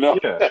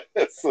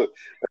 It's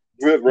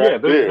good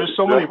right there. There's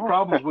so many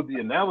problems with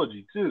the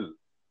analogy too,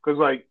 because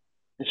like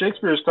in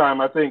Shakespeare's time,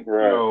 I think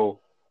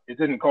it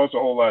didn't cost a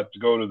whole lot to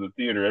go to the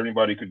theater.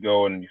 Everybody could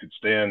go and you could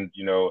stand.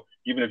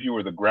 Even if you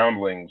were the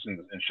groundlings in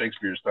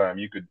Shakespeare's time,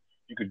 you could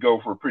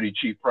go for a pretty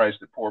cheap price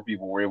that poor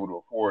people were able to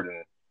afford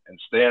and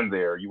stand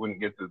there. You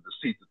wouldn't get the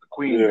seat that the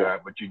Queen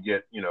got, but you'd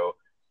get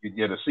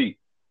a seat.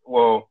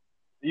 Well,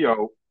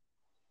 it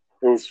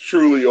was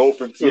truly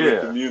open to the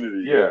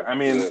community. Yeah, I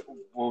mean,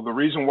 well, the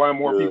reason why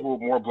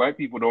more black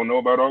people don't know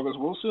about August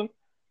Wilson,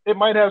 it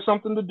might have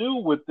something to do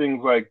with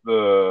things like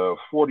the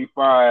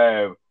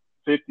 $45,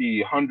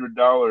 $50,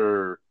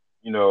 $100,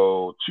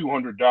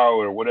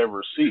 $200,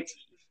 whatever seats.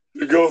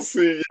 To go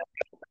see,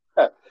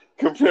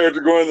 compared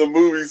to going to the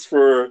movies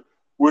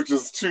which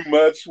is too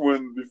much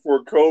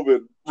before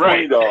COVID,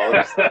 $20.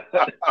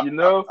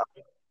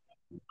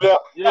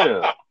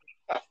 Yeah.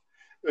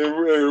 And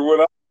when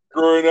I was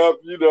growing up,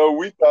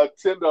 we thought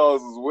 $10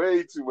 is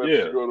way too much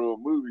to go to a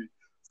movie.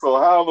 So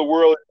how in the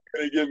world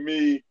are you going to get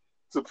me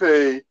to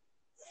pay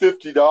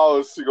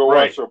 $50 to go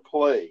watch a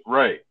play?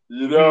 Right.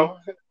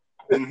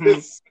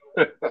 It's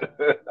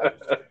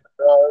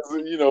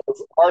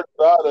it's art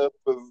about us,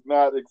 but it's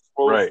not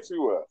exposed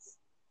to us.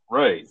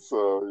 Right.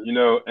 So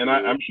and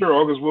I'm sure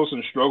August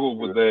Wilson struggled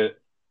with that,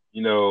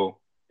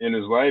 in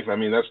his life. I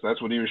mean, that's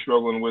what he was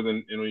struggling with,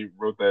 and he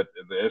wrote the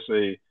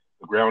essay,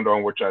 "The Ground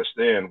on Which I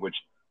Stand," which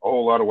a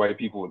whole lot of white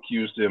people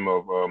accused him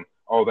of,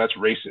 oh, that's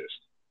racist.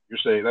 You're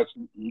saying that's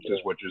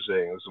what you're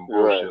saying. It's some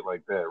bullshit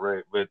like that,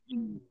 right? But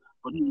he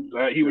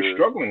was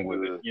struggling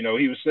with it.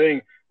 He was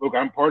saying, look,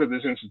 I'm part of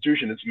this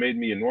institution. It's made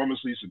me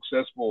enormously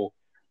successful,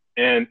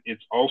 and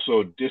it's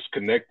also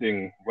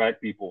disconnecting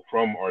black people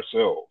from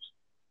ourselves.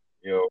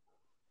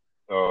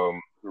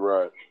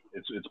 Right.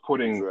 It's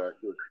putting.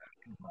 Exactly.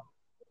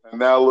 And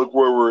now look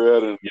where we're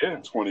at in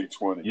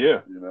 2020.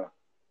 Yeah.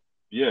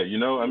 Yeah,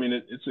 I mean,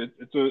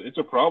 it's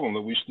a problem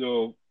that we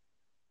still,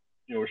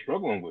 we're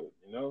struggling with,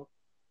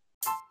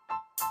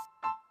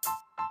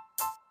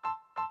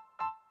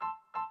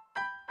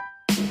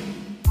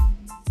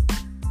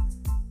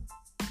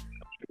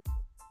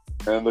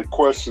 And the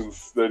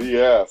questions that he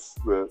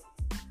asked, that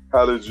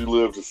how did you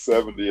live to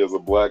 70 as a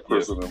black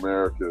person in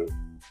America?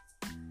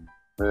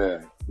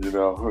 Man,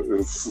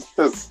 it's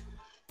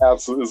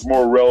absolutely, it's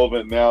more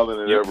relevant now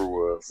than it ever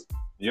was.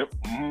 Yep.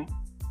 Mm-hmm.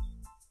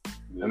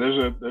 Yeah. And there's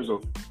a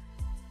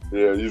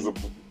he's a.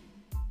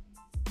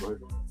 Go ahead.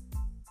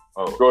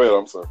 Go ahead.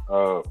 I'm sorry.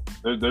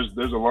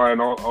 There's a line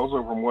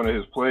also from one of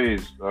his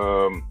plays,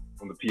 on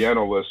the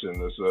piano lesson.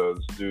 This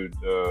dude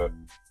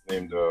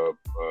named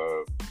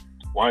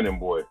Whining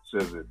Boy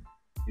says it.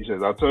 He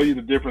says, "I'll tell you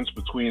the difference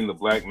between the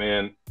black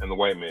man and the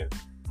white man.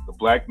 The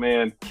black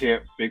man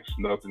can't fix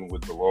nothing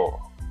with the law."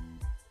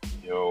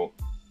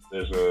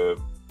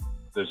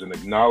 There's an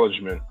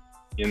acknowledgement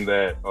in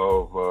that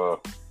of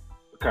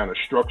the kind of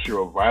structure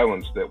of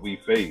violence that we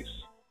face.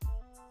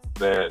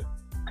 That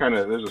kind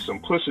of, there's a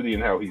simplicity in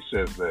how he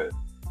says that,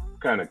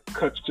 kind of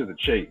cuts to the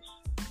chase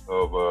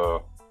of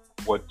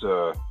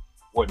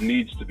what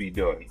needs to be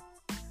done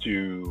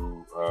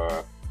to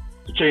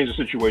change the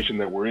situation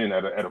that we're in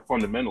at a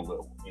fundamental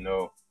level.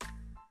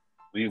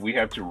 We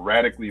have to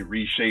radically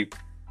reshape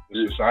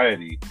the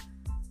society,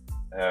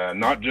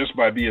 not just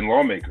by being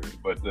lawmakers,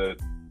 but the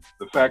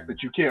fact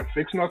that you can't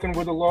fix nothing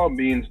with the law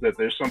means that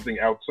there's something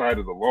outside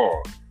of the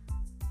law.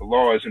 The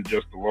law isn't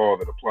just the law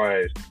that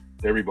applies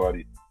to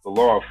everybody. The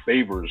law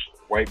favors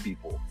white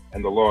people,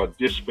 and the law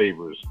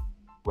disfavors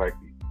black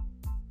people.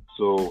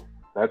 So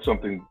that's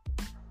something.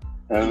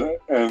 And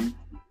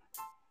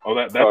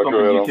that's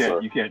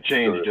something you can't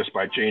change just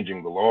by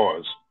changing the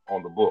laws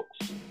on the books.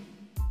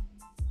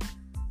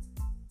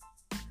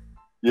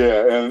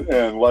 Yeah,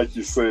 and like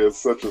you say, it's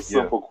such a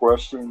simple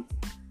question,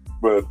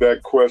 but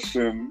that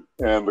question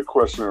and the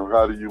question of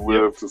how do you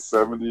live to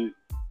 70,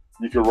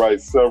 you can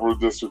write several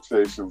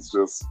dissertations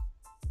just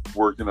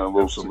working on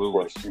those two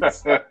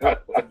questions.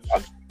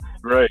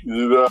 Right.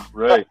 You know,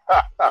 right.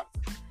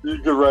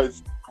 You could write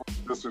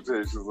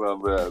dissertations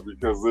on that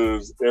because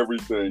there's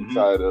everything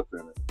tied up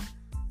in it.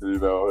 You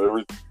know,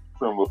 everything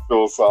from the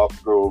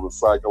philosophical, the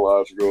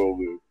psychological,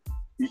 the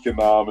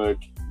economic,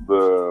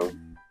 the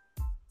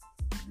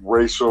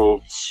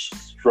racial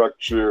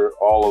structure,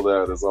 all of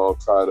that is all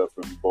tied up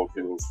in both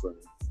of those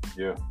things.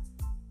 Yeah.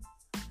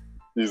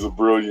 He's a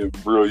brilliant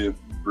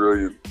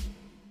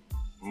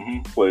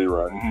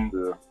playwright.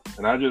 Yeah.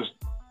 And I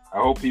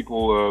hope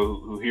people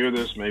who hear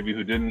this, maybe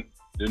who didn't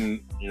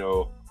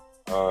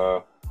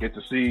get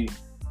to see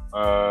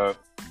Ma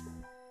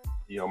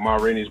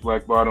Rainey's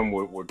Black Bottom,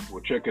 will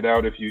check it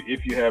out if you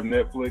have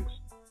Netflix,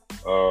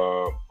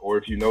 or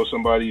if you know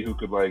somebody who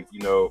could give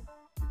you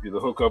the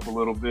hook up a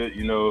little bit,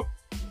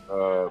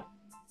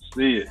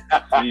 see it.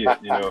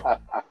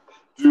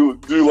 Do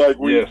like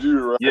we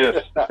do, right?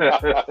 Yes.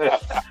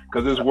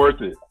 Because it's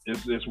worth it.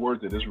 It's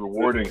worth it. It's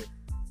rewarding.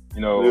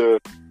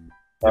 It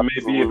may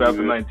be about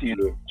the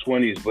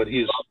 1920s, but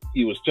he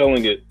was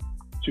telling it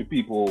to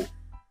people,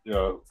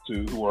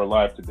 who are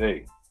alive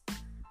today.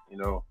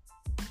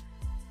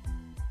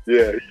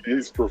 Yeah,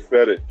 he's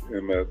prophetic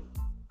in that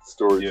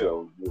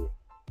storytelling. Yeah.